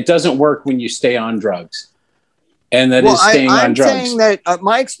dopamine, it doesn't work when you stay on drugs. And that is staying on drugs. I'm saying that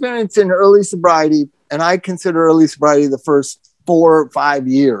my experience in early sobriety, and I consider early sobriety the first 4 or 5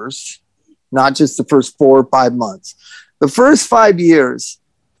 years, not just the first 4 or 5 months. The first 5 years,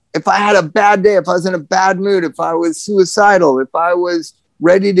 if I had a bad day, if I was in a bad mood, if I was suicidal, if I was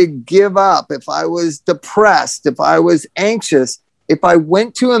ready to give up, if I was depressed, if I was anxious, if I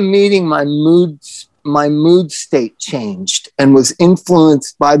went to a meeting, my mood state changed and was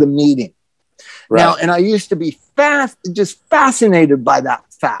influenced by the meeting. Right. Now, and I used to be just fascinated by that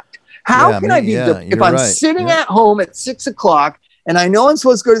fact. How can I be, if I'm sitting at home at 6 o'clock and I know I'm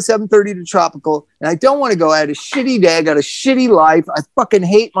supposed to go to 7:30 to Tropical and I don't want to go, I had a shitty day, I got a shitty life, I fucking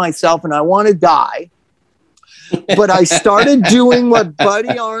hate myself and I want to die. But I started doing what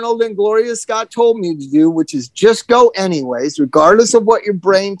Buddy Arnold and Gloria Scott told me to do, which is just go anyways, regardless of what your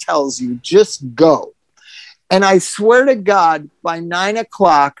brain tells you, just go. And I swear to God, by 9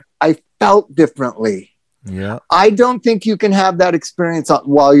 o'clock, I felt differently. Yeah, I don't think you can have that experience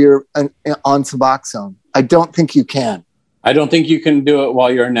while you're on Suboxone. I don't think you can. I don't think you can do it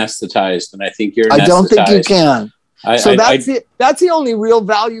while you're anesthetized, and I think you're. I don't think you can. That's the only real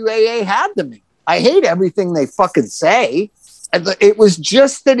value AA had to me. I hate everything they fucking say. It was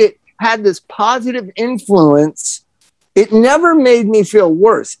just that it had this positive influence. It never made me feel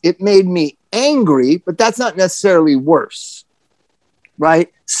worse. It made me angry, but that's not necessarily worse.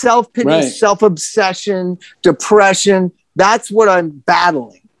 Right? Self-pity, self-obsession, depression. That's what I'm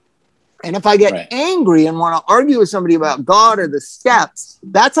battling. And if I get angry and want to argue with somebody about God or the steps,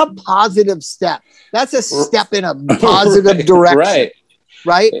 that's a positive step. That's a step in a positive direction.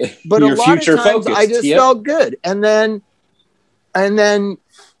 Right? But a lot of times I just felt good. And then, to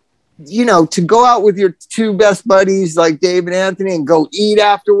go out with your 2 best buddies like Dave and Anthony and go eat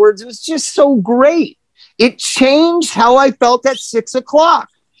afterwards, it was just so great. It changed how I felt at 6 o'clock.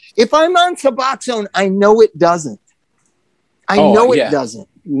 If I'm on Suboxone, I know it doesn't. I know it doesn't.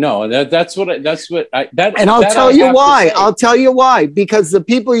 No, that's what. And I'll tell you why. I'll tell you why. Because the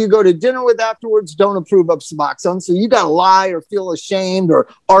people you go to dinner with afterwards don't approve of Suboxone. So you got to lie or feel ashamed or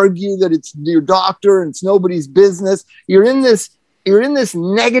argue that it's your doctor and it's nobody's business. You're in this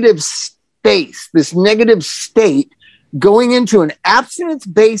negative space, this negative state, going into an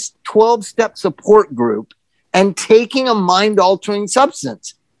abstinence-based 12-step support group and taking a mind-altering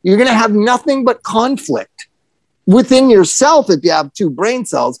substance. You're going to have nothing but conflict within yourself if you have 2 brain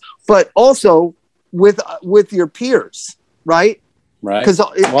cells, but also with your peers, right? Right. Because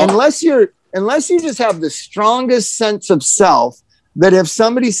unless you just have the strongest sense of self, that if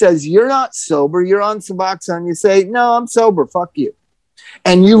somebody says you're not sober, you're on Suboxone, you say, no, I'm sober, fuck you.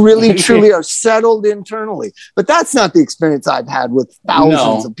 And you really, truly are settled internally. But that's not the experience I've had with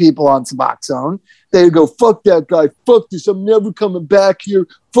thousands of people on Suboxone. They go, fuck that guy. Fuck this. I'm never coming back here.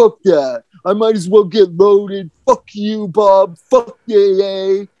 Fuck that. I might as well get loaded. Fuck you, Bob. Fuck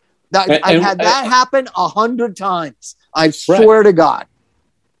AA. I've had that happen 100 times. I swear to God.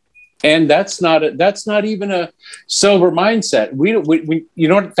 And that's not even a sober mindset. We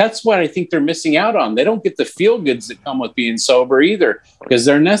that's what I think they're missing out on. They don't get the feel goods that come with being sober either, because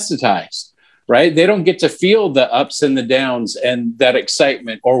they're anesthetized, right? They don't get to feel the ups and the downs and that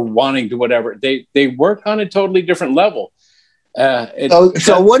excitement or wanting to whatever. They work on a totally different level.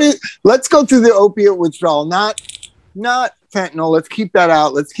 Let's go through the opiate withdrawal, not fentanyl. Let's keep that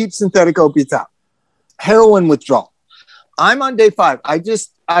out. Let's keep synthetic opiates out. Heroin withdrawal. I'm on day 5. I just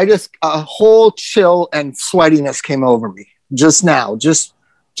a whole chill and sweatiness came over me just now, just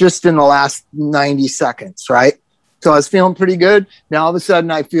just in the last 90 seconds, right? So I was feeling pretty good. Now all of a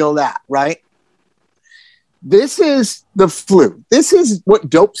sudden I feel that, right? This is the flu. This is what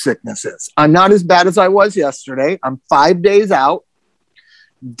dope sickness is. I'm not as bad as I was yesterday. I'm 5 days out.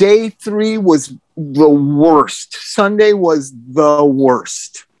 Day 3 was the worst. Sunday was the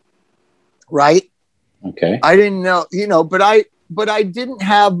worst, right? Okay. I didn't know, but I didn't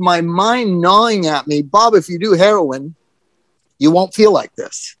have my mind gnawing at me. Bob, if you do heroin, you won't feel like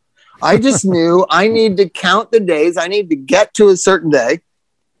this. I just knew I need to count the days. I need to get to a certain day.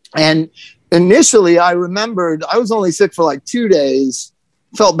 And initially I remembered I was only sick for like 2 days,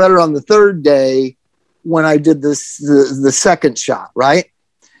 felt better on the 3rd day when I did this, the second shot. Right.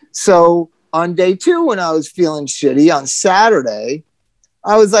 So on day 2, when I was feeling shitty on Saturday,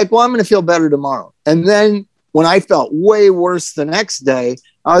 I was like, well, I'm going to feel better tomorrow. And then when I felt way worse the next day,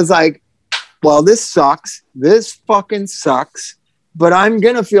 I was like, well, this sucks. This fucking sucks. But I'm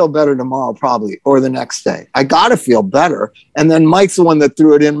going to feel better tomorrow probably, or the next day. I got to feel better. And then Mike's the one that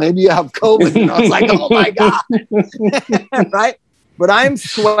threw it in. Maybe you have COVID. And I was like, oh my God. Right. But I'm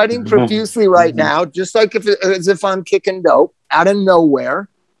sweating profusely right now, just like as if I'm kicking dope out of nowhere.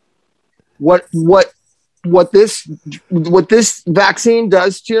 What this vaccine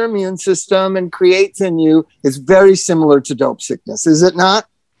does to your immune system and creates in you is very similar to dope sickness, is it not?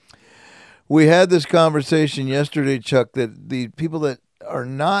 We had this conversation yesterday, Chuck, that the people that are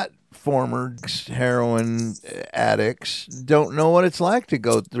not former heroin addicts don't know what it's like to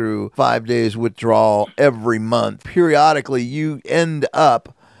go through 5 days withdrawal every month. Periodically, you end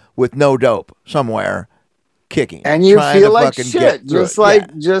up with no dope somewhere. Kicking and you feel like shit, just like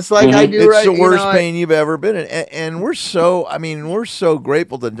I do. It's the worst pain you've ever been in, and we're so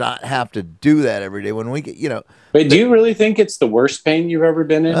grateful to not have to do that every day when we get, But do you really think it's the worst pain you've ever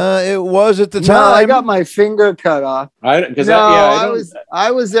been in? It was at the time. No, I got my finger cut off. I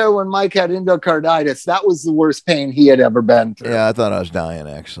was there when Mike had endocarditis. That was the worst pain he had ever been through. Yeah, I thought I was dying.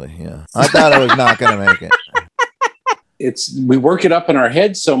 Actually, yeah, I thought I was not going to make it. We work it up in our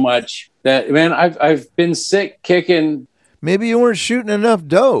head so much that, man, I've been sick kicking. Maybe you weren't shooting enough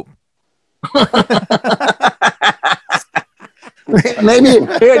dope. Maybe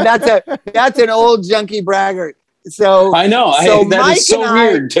here, that's an old junkie braggart. So I know. So that Mike is so and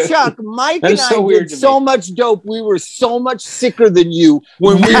weird. Chuck, Mike and so I did so much dope. We were so much sicker than you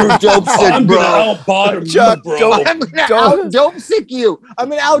when we were dope sick, I'm bro. gonna out-bottom Chuck, you, bro. I'm gonna out-dope sick you. I'm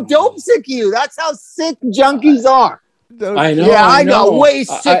gonna out-dope sick you. That's how sick junkies are. I know. Yeah, I got way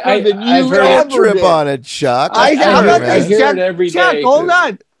sicker than you Don't ever trip did. on it, Chuck. I hear it every Chuck, day. hold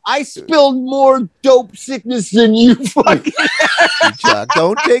on. I spilled more dope sickness than you fucking. Chuck,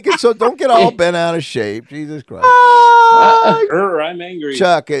 don't take it. So don't get all bent out of shape. Jesus Christ. I'm angry.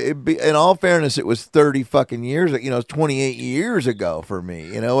 Chuck, in all fairness, it was 30 fucking years. It's 28 years ago for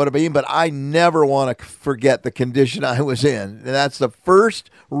me. You know what I mean? But I never want to forget the condition I was in. And that's the first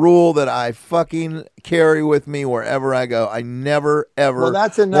rule that I fucking carry with me wherever I go. I never, ever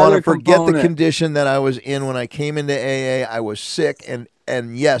want to forget the condition that I was in when I came into AA. I was sick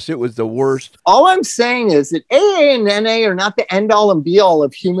and yes, it was the worst. All I'm saying is that AA and NA are not the end all and be all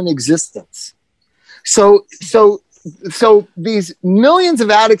of human existence. So these millions of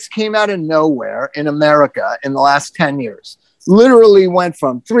addicts came out of nowhere in America in the last 10 years. Literally went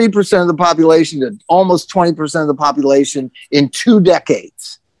from 3% of the population to almost 20% of the population in 2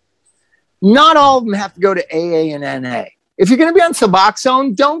 decades. Not all of them have to go to AA and NA. If you're going to be on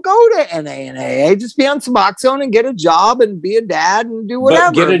Suboxone, don't go to NA and AA. Just be on Suboxone and get a job and be a dad and do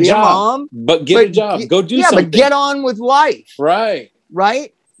whatever. But get a be job. a mom. But get a job. Go do something. Yeah, but get on with life. Right.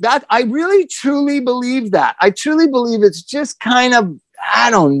 That I really truly believe that. I truly believe it's just kind of,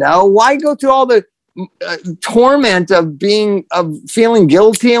 I don't know, why go through all the torment of feeling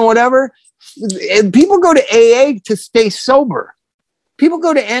guilty and whatever? And people go to AA to stay sober. People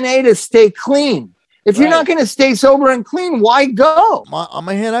go to NA to stay clean. If you're not going to stay sober and clean, why go? On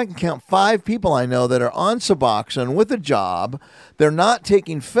my hand, I can count 5 people I know that are on Suboxone with a job. They're not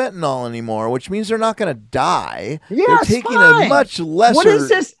taking fentanyl anymore, which means they're not going to die. Yeah, they're taking a much lesser. What is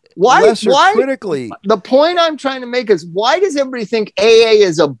this? Why critically? The point I'm trying to make is, why does everybody think AA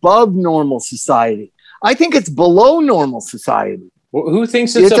is above normal society? I think it's below normal society. Well, who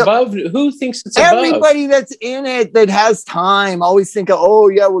thinks it's above? Who thinks it's everybody that's in it that has time always think of, oh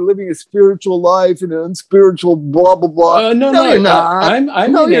yeah, we're living a spiritual life and an unspiritual blah blah blah. No, you're not.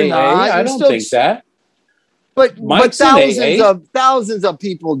 I'm no, in you're AA. not. I don't think that. But thousands of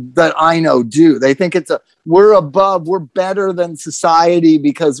people that I know do. They think we're above, we're better than society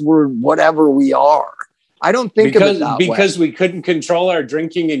because we're whatever we are. I don't think of it that way. Because we couldn't control our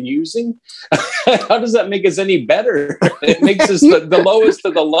drinking and using. How does that make us any better? It makes us the lowest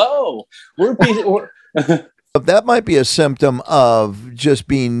of the low. That might be a symptom of just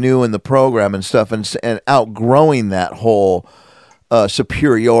being new in the program and stuff, and outgrowing that whole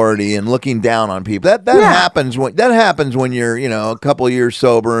superiority and looking down on people. That happens when you're a couple of years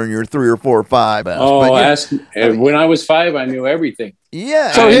sober and you're 3 or 4 or 5. When I was 5, I knew everything.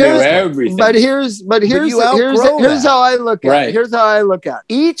 Yeah. So I knew everything. But here's how I look at it. Here's how I look at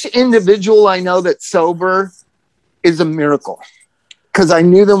it. Each individual I know that's sober is a miracle, because I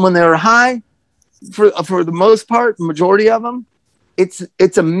knew them when they were high. For the most part, the majority of them,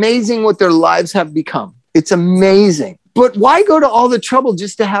 it's amazing what their lives have become. It's amazing. But why go to all the trouble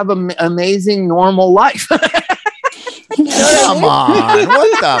just to have an amazing, normal life? Come on,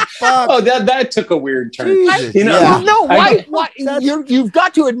 what the fuck? Oh, that took a weird turn. Why? You've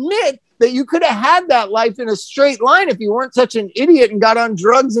got to admit that you could have had that life in a straight line if you weren't such an idiot and got on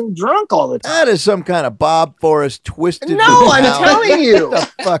drugs and drunk all the time. That is some kind of Bob Forrest twisted. No, I'm telling you.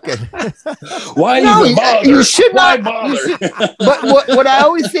 Why bother? You should not bother. But what I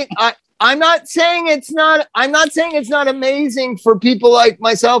always think, I'm not saying it's not amazing for people like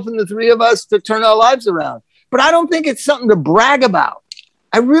myself and the three of us to turn our lives around. But I don't think it's something to brag about.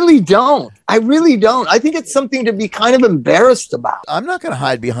 I really don't. I think it's something to be kind of embarrassed about. I'm not going to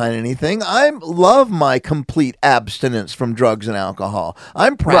hide behind anything. I love my complete abstinence from drugs and alcohol.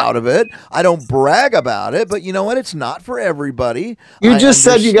 I'm proud of it. I don't brag about it, but you know what? It's not for everybody. You just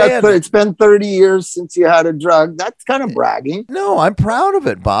said it's been 30 years since you had a drug. That's kind of bragging. No, I'm proud of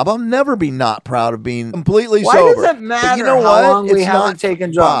it, Bob. I'll never be not proud of being completely sober. Why does it matter how long we haven't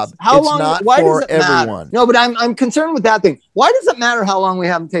taken drugs? Why does it matter? No, but I'm concerned with that thing. Why does it matter how long we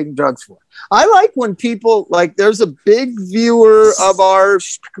haven't taken drugs for? I like when people, like, there's a big viewer of our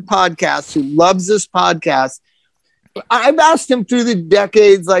podcast who loves this podcast. I've asked him through the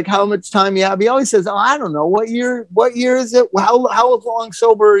decades, like, how much time you have. He always says, I don't know. What year is it? How long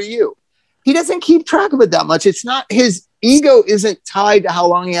sober are you? He doesn't keep track of it that much. It's not, his ego isn't tied to how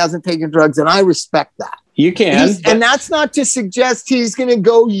long he hasn't taken drugs. And I respect that. You can. And that's not to suggest he's going to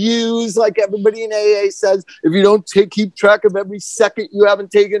go use, like everybody in AA says, if you don't keep track of every second you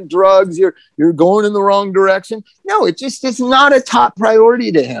haven't taken drugs, you're going in the wrong direction. No, it just is not a top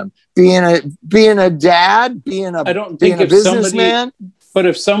priority to him. Being a dad, being a businessman. But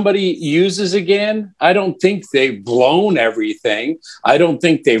if somebody uses again, I don't think they've blown everything. I don't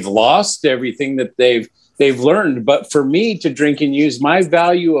think they've lost everything that they've learned. But for me to drink and use, my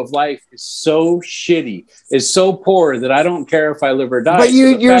value of life is so shitty, is so poor that I don't care if I live or die. But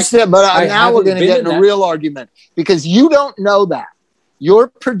now we're going to get in a real argument, because you don't know that. You're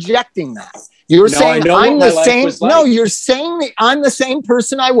projecting that. You're saying I'm the same. No, you're saying that I'm the same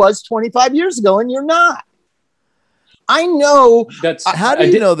person I was 25 years ago, and you're not. I know. How do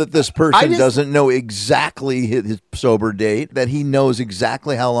you know that this person doesn't know exactly his sober date, that he knows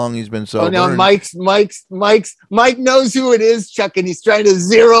exactly how long he's been sober? Oh, no, Mike knows who it is, Chuck, and he's trying to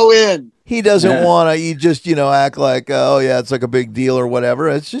zero in. He doesn't want to, just, act like, it's like a big deal or whatever.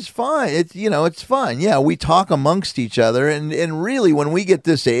 It's just fine. It's fine. Yeah, we talk amongst each other. And really, when we get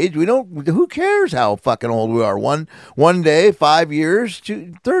this age, who cares how fucking old we are? One day, 5 years,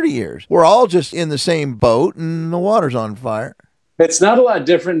 30 years. We're all just in the same boat and the water's on fire. It's not a lot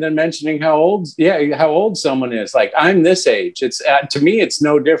different than mentioning how old someone is. Like, I'm this age. It's to me, it's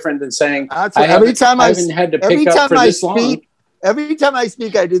no different than saying I haven't had to pick up for this long. Every time I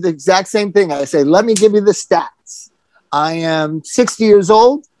speak, I do the exact same thing. I say, let me give you the stats. I am 60 years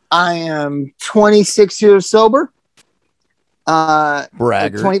old. I am 26 years sober.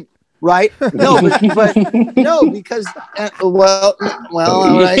 Bragger. Right? No, but no, because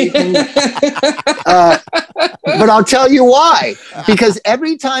all right. But I'll tell you why. Because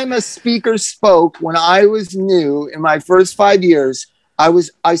every time a speaker spoke when I was new in my first 5 years,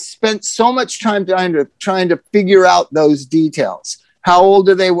 I spent so much time trying to figure out those details. How old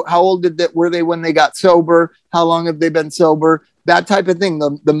are they? How old were they when they got sober? How long have they been sober? That type of thing.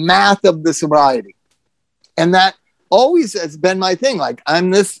 The math of the sobriety, and that always has been my thing. Like,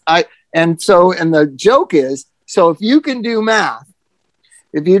 and the joke is, so if you can do math,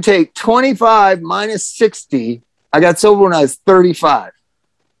 if you take 25 minus 60, I got sober when I was 35.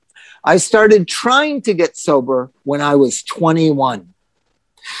 I started trying to get sober when I was 21.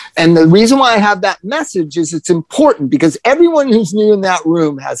 And the reason why I have that message is it's important, because everyone who's new in that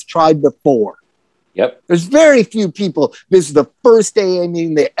room has tried before. Yep. There's very few people. This is the first AA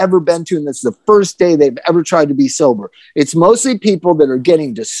meeting they've ever been to, and this is the first day they've ever tried to be sober. It's mostly people that are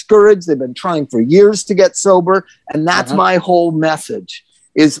getting discouraged. They've been trying for years to get sober, and that's my whole message.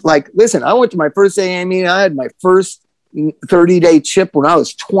 is like, listen, I went to my first AA meeting. I had my first 30-day chip when I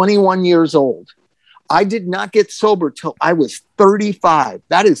was 21 years old. I did not get sober till I was 35.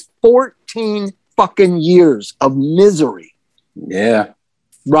 That is 14 fucking years of misery. Yeah.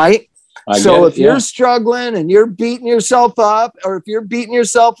 Right? I So if get it, yeah. you're struggling and you're beating yourself up, or if you're beating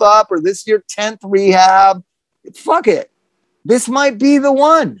yourself up, or this is your 10th rehab, fuck it. This might be the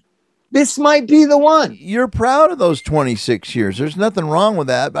one. This might be the one. You're proud of those 26 years. There's nothing wrong with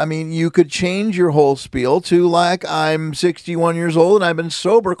that. I mean, you could change your whole spiel to like, I'm 61 years old and I've been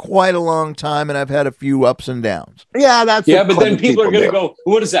sober quite a long time and I've had a few ups and downs. Yeah, that's Yeah, what but then clever people are going to do. go,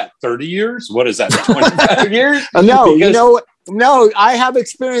 what is that, 30 years? What is that, 25 years? No, you Because- know, no, I have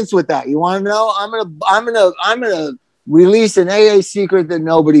experience with that. You want to know? I'm gonna release an AA secret that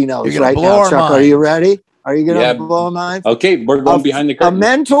nobody knows You're gonna right blow now. our Chuck, are minds. you ready? Are you gonna Yeah. blow mine? Okay, we're going behind the A curtain.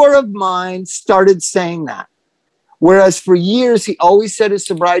 mentor of mine started saying that. Whereas for years, he always said his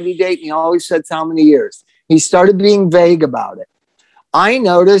sobriety date and he always said how many years. He started being vague about it. I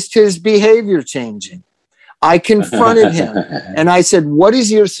noticed his behavior changing. I confronted him and I said, what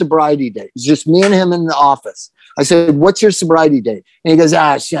is your sobriety date? It's just me and him in the office. I said, what's your sobriety date? And he goes,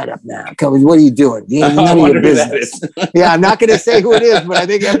 shut up now. Come on, what are you doing? You ain't I none of wonder your who that business. is. Yeah, I'm not going to say who it is, but I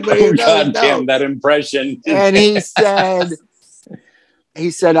think everybody who Oh, knows God damn, knows. that impression. And he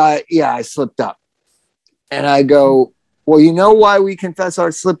said, I slipped up. And I go, well, you know why we confess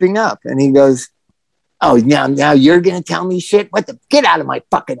our slipping up? And he goes, oh, now you're going to tell me shit? Get out of my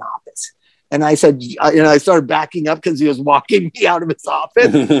fucking office. And I said, I started backing up because he was walking me out of his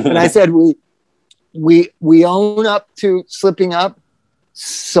office. And I said, we own up to slipping up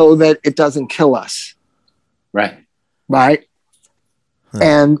so that it doesn't kill us. Right. Right.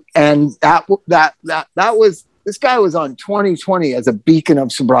 Huh. And that was, this guy was on 2020 as a beacon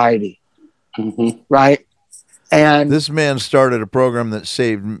of sobriety. Mhm. Right. And This man started a program that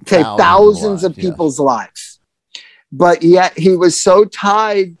saved thousands of lives, yeah. people's lives. But yet he was so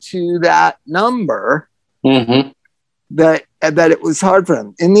tied to that number Mhm. that it was hard for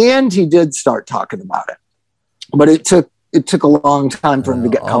him. In the end, he did start talking about it. But it took a long time for him to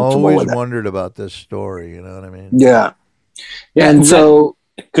get I comfortable always with it. wondered about this story. You know what I mean? Yeah. Yeah, And so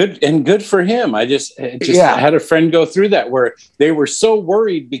good for him. I just Yeah. had a friend go through that where they were so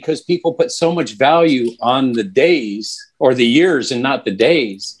worried because people put so much value on the days or the years and not the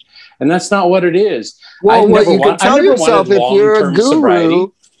days. And that's not what it is. well, I what never you can want- I tell never yourself wanted if you're a long-term guru,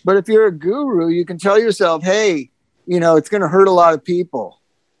 sobriety. but if you're a guru, you can tell yourself, hey, it's going to hurt a lot of people,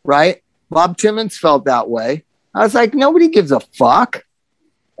 right? Bob Timmons felt that way. I was like, nobody gives a fuck.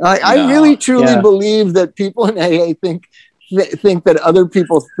 I No, really truly yeah. believe that people in AA think that other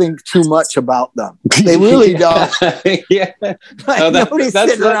people think too much about them. They really don't. Yeah. Like, No, nobody's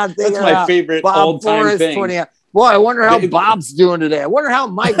sitting around thinking that's my about favorite Bob old time Forrest thing. pointing out, boy, I wonder how Bob's doing today. I wonder how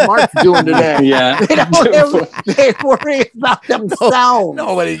Mike Mark's doing today. Yeah. They worry about themselves.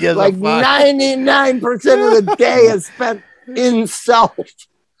 Nobody gives Like a fuck. 99% of the day is spent in self.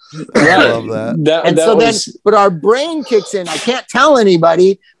 I love that. And that so was, then, but our brain kicks in. I can't tell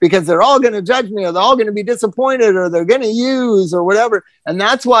anybody because they're all going to judge me, or they're all going to be disappointed, or they're going to use, or whatever. And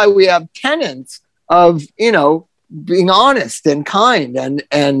that's why we have tenets of, being honest and kind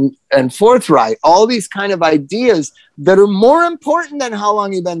and forthright. All these kind of ideas that are more important than how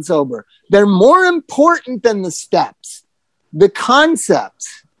long you've been sober. They're more important than the steps, the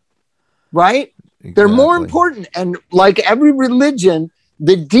concepts, right? They're more Exactly. important. And like every religion,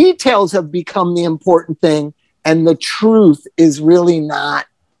 the details have become the important thing, and the truth is really not.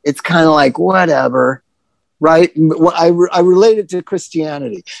 It's kind of like whatever, right? I relate it to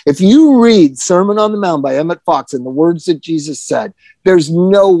Christianity. If you read Sermon on the Mount by Emmett Fox and the words that Jesus said, there's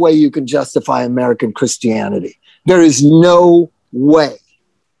no way you can justify American Christianity. There is no way,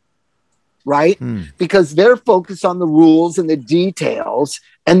 right? Because they're focused on the rules and the details,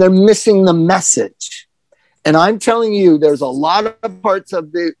 and they're missing the message. And I'm telling you, there's a lot of parts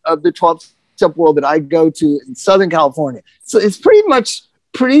of the 12-step world that I go to in Southern California. So it's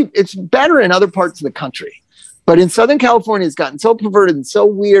it's better in other parts of the country. But in Southern California, it's gotten so perverted and so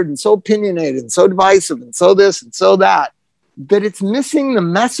weird and so opinionated and so divisive and so this and so that it's missing the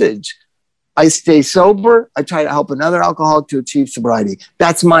message. I stay sober. I try to help another alcoholic to achieve sobriety.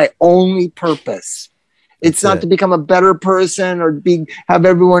 That's my only purpose. It's not to become a better person or have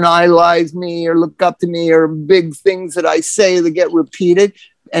everyone idolize me or look up to me or big things that I say that get repeated.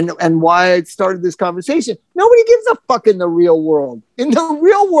 And why I started this conversation. Nobody gives a fuck in the real world. In the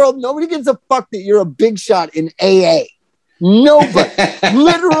real world, nobody gives a fuck that you're a big shot in AA. Nobody.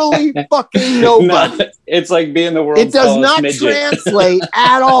 Literally fucking nobody. It's like being the world's It does not translate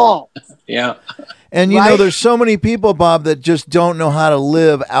at all. Yeah. And you Right? know, there's so many people, Bob, that just don't know how to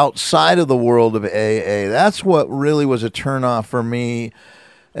live outside of the world of AA. That's what really was a turnoff for me,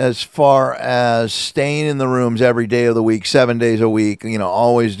 as far as staying in the rooms every day of the week, 7 days a week, you know,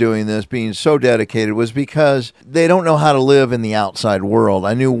 always doing this, being so dedicated, was because they don't know how to live in the outside world.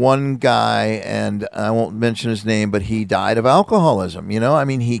 I knew one guy, and I won't mention his name, but he died of alcoholism. You know, I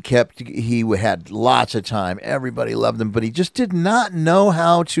mean, he had lots of time. Everybody loved him, but he just did not know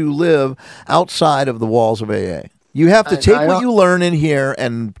how to live outside of the walls of AA. You have to take what you learn in here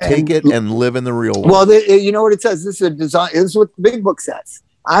and take it and live in the real world. Well, you know what it says? This is a design. This is what the Big Book says.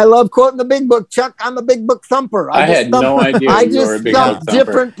 I love quoting the Big Book, Chuck. I'm a Big Book thumper. I had no idea I you were a just Big Book thump thumper.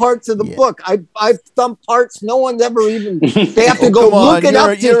 different parts of the book. I thump parts no one's ever even. They have to go Come look on, it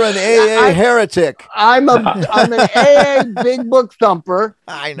up. you're an AA heretic. I'm an AA Big Book thumper,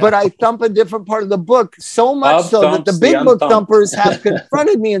 I know. but I thump a different part of the book so much Bob so that the thumps Big the Book unthumped. thumpers have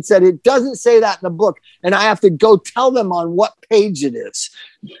confronted me and said it doesn't say that in the book, and I have to go tell them on what page it is.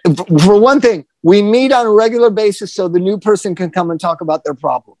 For one thing, we meet on a regular basis so the new person can come and talk about their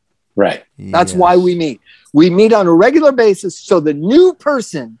problem. Right. That's why we meet. We meet on a regular basis so the new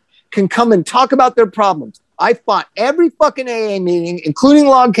person can come and talk about their problems. I fought every fucking AA meeting, including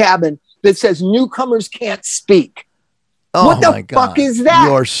Log Cabin, that says newcomers can't speak. Oh What the my God. fuck is that?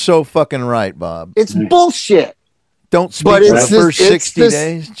 You are so fucking right, Bob. It's bullshit. Don't speak But for it's the first 60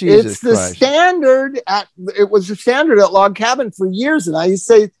 days. Jesus it's the Christ. standard. It was the standard at Log Cabin for years, and I used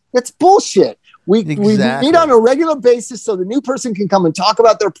to say it's bullshit. We Exactly. meet on a regular basis so the new person can come and talk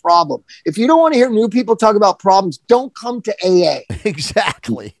about their problem. If you don't want to hear new people talk about problems, don't come to AA.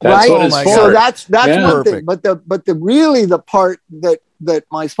 Exactly. That's right? what it's for. So that's Yeah. one thing. But the really the part that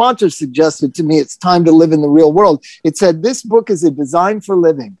my sponsor suggested to me, it's time to live in the real world. It said this book is a design for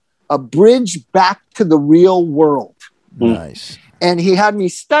living, a bridge back to the real world. Nice. And he had me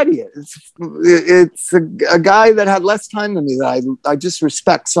study it. It's a guy that had less time than me that I just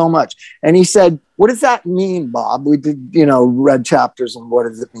respect so much. And he said, "What does that mean, Bob?" We did, read chapters and what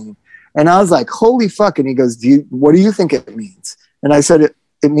does it mean? And I was like, "Holy fuck!" And he goes, "What do you think it means?" And I said,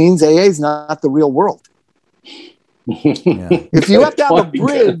 "It means AA is not the real world. Yeah. If you have to have a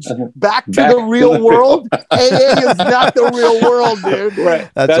bridge back to the real world, AA is not the real world, dude." Right.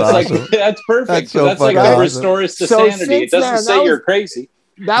 That's awesome. like that's perfect. That's so That's like fucking a awesome. restore us to So sanity. since It doesn't then, say that you're was- crazy.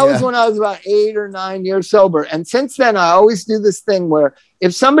 That was when I was about 8 or 9 years sober. And since then, I always do this thing where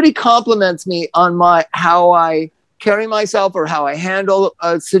if somebody compliments me on how I carry myself or how I handle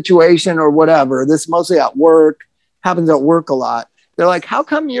a situation or whatever, this mostly at work, happens at work a lot. They're like, "How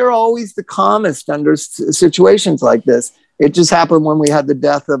come you're always the calmest under situations like this?" It just happened when we had the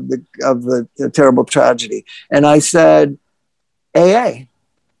death of the terrible tragedy. And I said, AA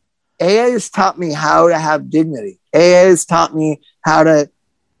has taught me how to have dignity. AA has taught me how to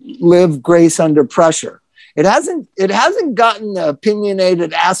live grace under pressure. It hasn't gotten the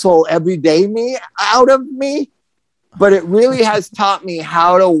opinionated asshole everyday me out of me, but it really has taught me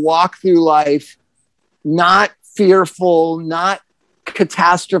how to walk through life not fearful, not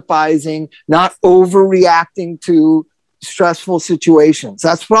catastrophizing, not overreacting to stressful situations.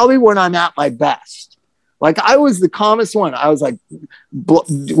 That's probably when I'm at my best. Like I was the calmest one. I was like,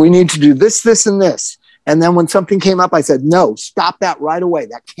 "We need to do this, this, and this." And then when something came up, I said, "No, stop that right away.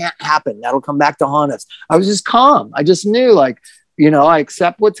 That can't happen. That'll come back to haunt us." I was just calm. I just knew, I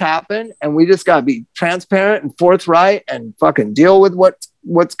accept what's happened, and we just got to be transparent and forthright and fucking deal with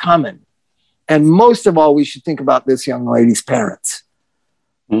what's coming. And most of all, we should think about this young lady's parents,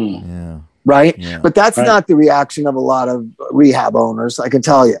 Yeah. right? Yeah. But that's Right. not the reaction of a lot of rehab owners, I can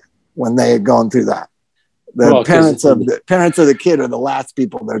tell you, when they're going through that. The parents of the kid are the last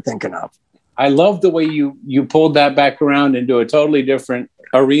people they're thinking of. I love the way you pulled that back around into a totally different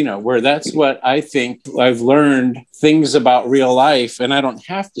arena, where that's what I think I've learned things about real life, and I don't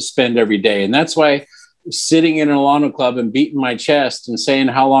have to spend every day. And that's why sitting in an Alano Club and beating my chest and saying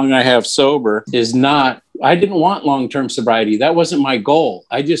how long I have sober is not, I didn't want long-term sobriety. That wasn't my goal.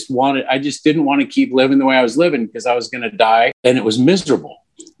 I just didn't want to keep living the way I was living because I was going to die and it was miserable.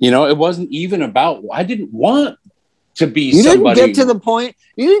 It wasn't even about, I didn't want to be somebody. You didn't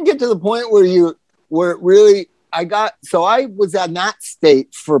get to the point where really I was in that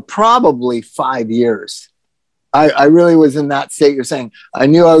state for probably 5 years. I really was in that state. You're saying I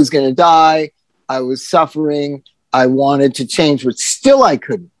knew I was going to die. I was suffering. I wanted to change, but still I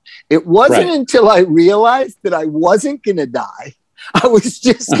couldn't. It wasn't until I realized that I wasn't going to die. I was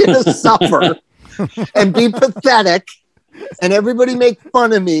just going to suffer and be pathetic and everybody make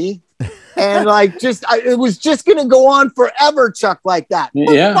fun of me And like, it was just going to go on forever, Chuck, like that.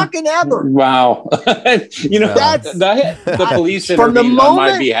 Yeah. Fucking ever. Wow. You know, That's the police from the intervened on my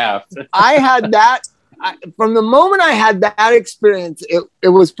moment behalf. I had that. From the moment I had that experience, it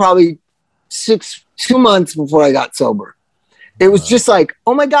was probably 2 months before I got sober. It was just like,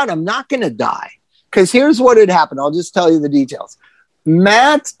 oh my God, I'm not going to die. Because here's what had happened. I'll just tell you the details.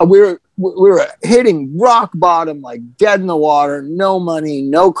 Matt, we were hitting rock bottom, like dead in the water, no money,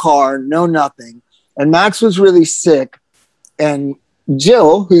 no car, no nothing. And Max was really sick. And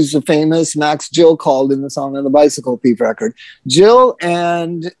Jill, who's the famous Max Jill called in the song on the Bicycle Thief record, Jill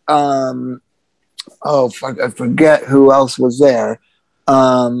and I forget who else was there,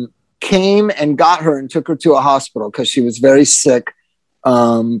 came and got her and took her to a hospital because she was very sick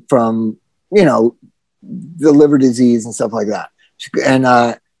from, you know, the liver disease and stuff like that.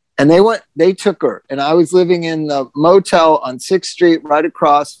 And they took her, and I was living in the motel on 6th Street, right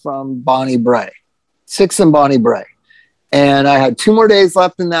across from Bonnie Bray, 6th and Bonnie Bray. And I had 2 more days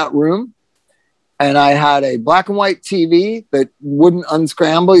left in that room. And I had a black and white TV that wouldn't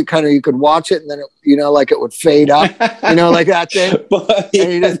unscramble. You could watch it, and then it would fade up, like that thing.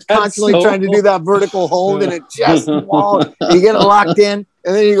 And you're just constantly trying to do that vertical hold, and it just won't. You get it locked in,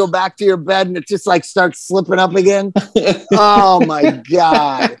 and then you go back to your bed, and it just like starts slipping up again. Oh my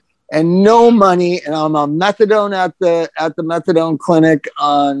God! And no money, and I'm on methadone at the methadone clinic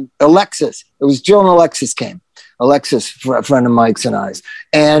on Alexis. It was Jill and Alexis came. Alexis, a friend of Mike's and I's,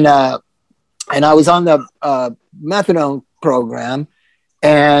 and I was on the methadone program,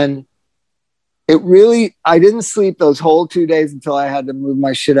 and I didn't sleep those whole 2 days until I had to move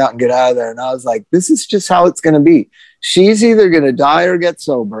my shit out and get out of there. And I was like, this is just how it's going to be. She's either going to die or get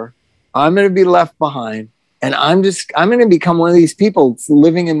sober. I'm going to be left behind. And I'm going to become one of these people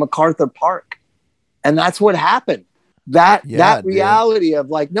living in MacArthur Park. And that's what happened. That reality of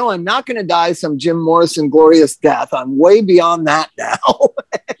like, no, I'm not going to die some Jim Morrison glorious death. I'm way beyond that now.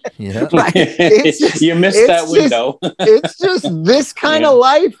 Yeah. Like, you missed that window. It's just this kind of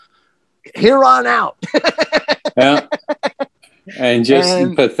life here on out. Yeah. And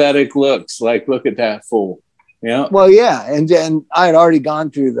just pathetic looks like, look at that fool. Yeah. Well, yeah. And I had already gone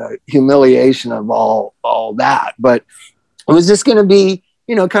through the humiliation of all that, but it was just going to be,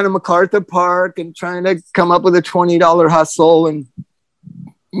 kind of MacArthur Park and trying to come up with a $20 hustle and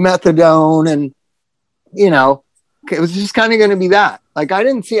methadone. And, it was just kind of going to be that. Like, I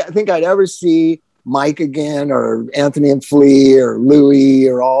think I'd ever see Mike again or Anthony and Flea or Louie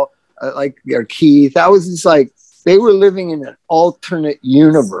or or Keith. I was just like, they were living in an alternate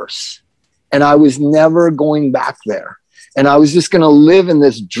universe, and I was never going back there. And I was just going to live in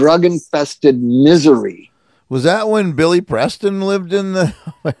this drug-infested misery. Was that when Billy Preston lived in the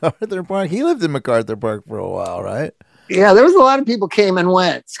MacArthur Park? He lived in MacArthur Park for a while, right? Yeah, there was a lot of people came and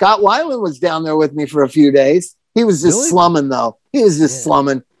went. Scott Weiland was down there with me for a few days. He was just slumming, though. He was just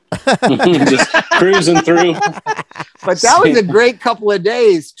slumming. Just cruising through. But that was a great couple of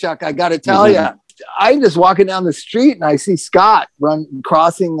days, Chuck, I got to tell you. I'm just walking down the street and I see Scott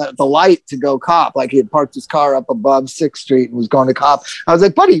crossing the light to go cop. Like he had parked his car up above 6th Street and was going to cop. I was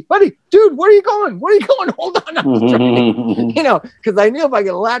like, buddy, dude, where are you going? Where are you going? Hold on. Because I knew if I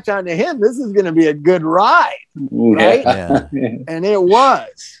could latch onto him, this is going to be a good ride. Right. Yeah. And it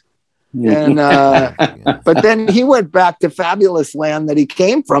was. And but then he went back to fabulous land that he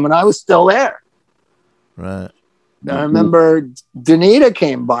came from, and I was still there. Right. I remember Danita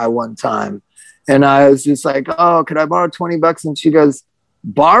came by one time. And I was just like, oh, could I borrow $20? And she goes,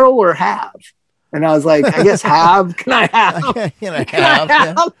 borrow or have? And I was like, I guess have. Can I have? Can I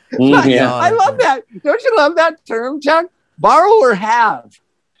have? Yeah. I love that. Don't you love that term, Chuck? Borrow or have?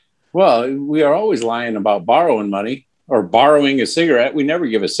 Well, we are always lying about borrowing money or borrowing a cigarette. We never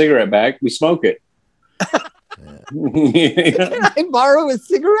give a cigarette back. We smoke it. Can I borrow a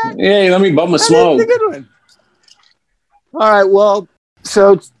cigarette? Yeah, let me bum a smoke. That's a good one. All right, well,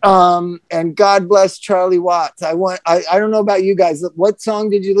 so, and God bless Charlie Watts. I don't know about you guys. What song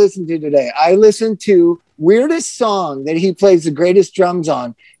did you listen to today? I listened to weirdest song that he plays the greatest drums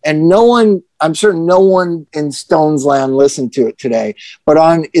on. And I'm sure no one in Stones Land listened to it today, but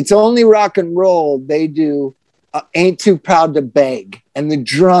on It's Only Rock and Roll, they do Ain't Too Proud to Beg. And the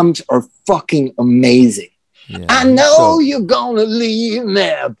drums are fucking amazing. Yeah, I know you're gonna leave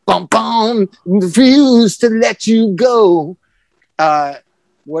me, bum, bum, refuse to let you go.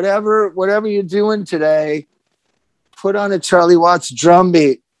 Whatever you're doing today, put on a Charlie Watts drum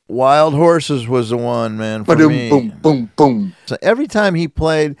beat. Wild Horses was the one, man, for me. Boom, boom, boom. So every time he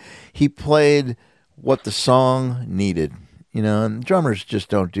played what the song needed. You know, and drummers just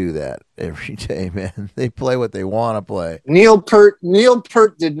don't do that every day, man. They play what they want to play. Neil Peart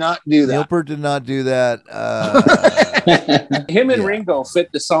did not do that. Neil Peart did not do that. Him and Ringo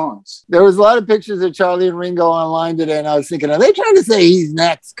fit the songs. There was a lot of pictures of Charlie and Ringo online today, and I was thinking, are they trying to say he's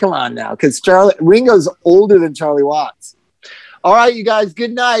next? Come on now, because Ringo's older than Charlie Watts. All right, you guys,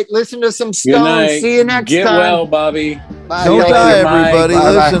 good night. Listen to some Stones. See you next time. Get well, Bobby. Bye. Don't die, everybody.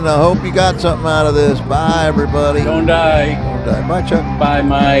 Bye, listen, I hope you got something out of this. Bye, everybody. Don't die. Don't die. Bye, Chuck. Bye,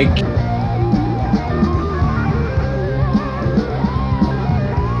 Mike.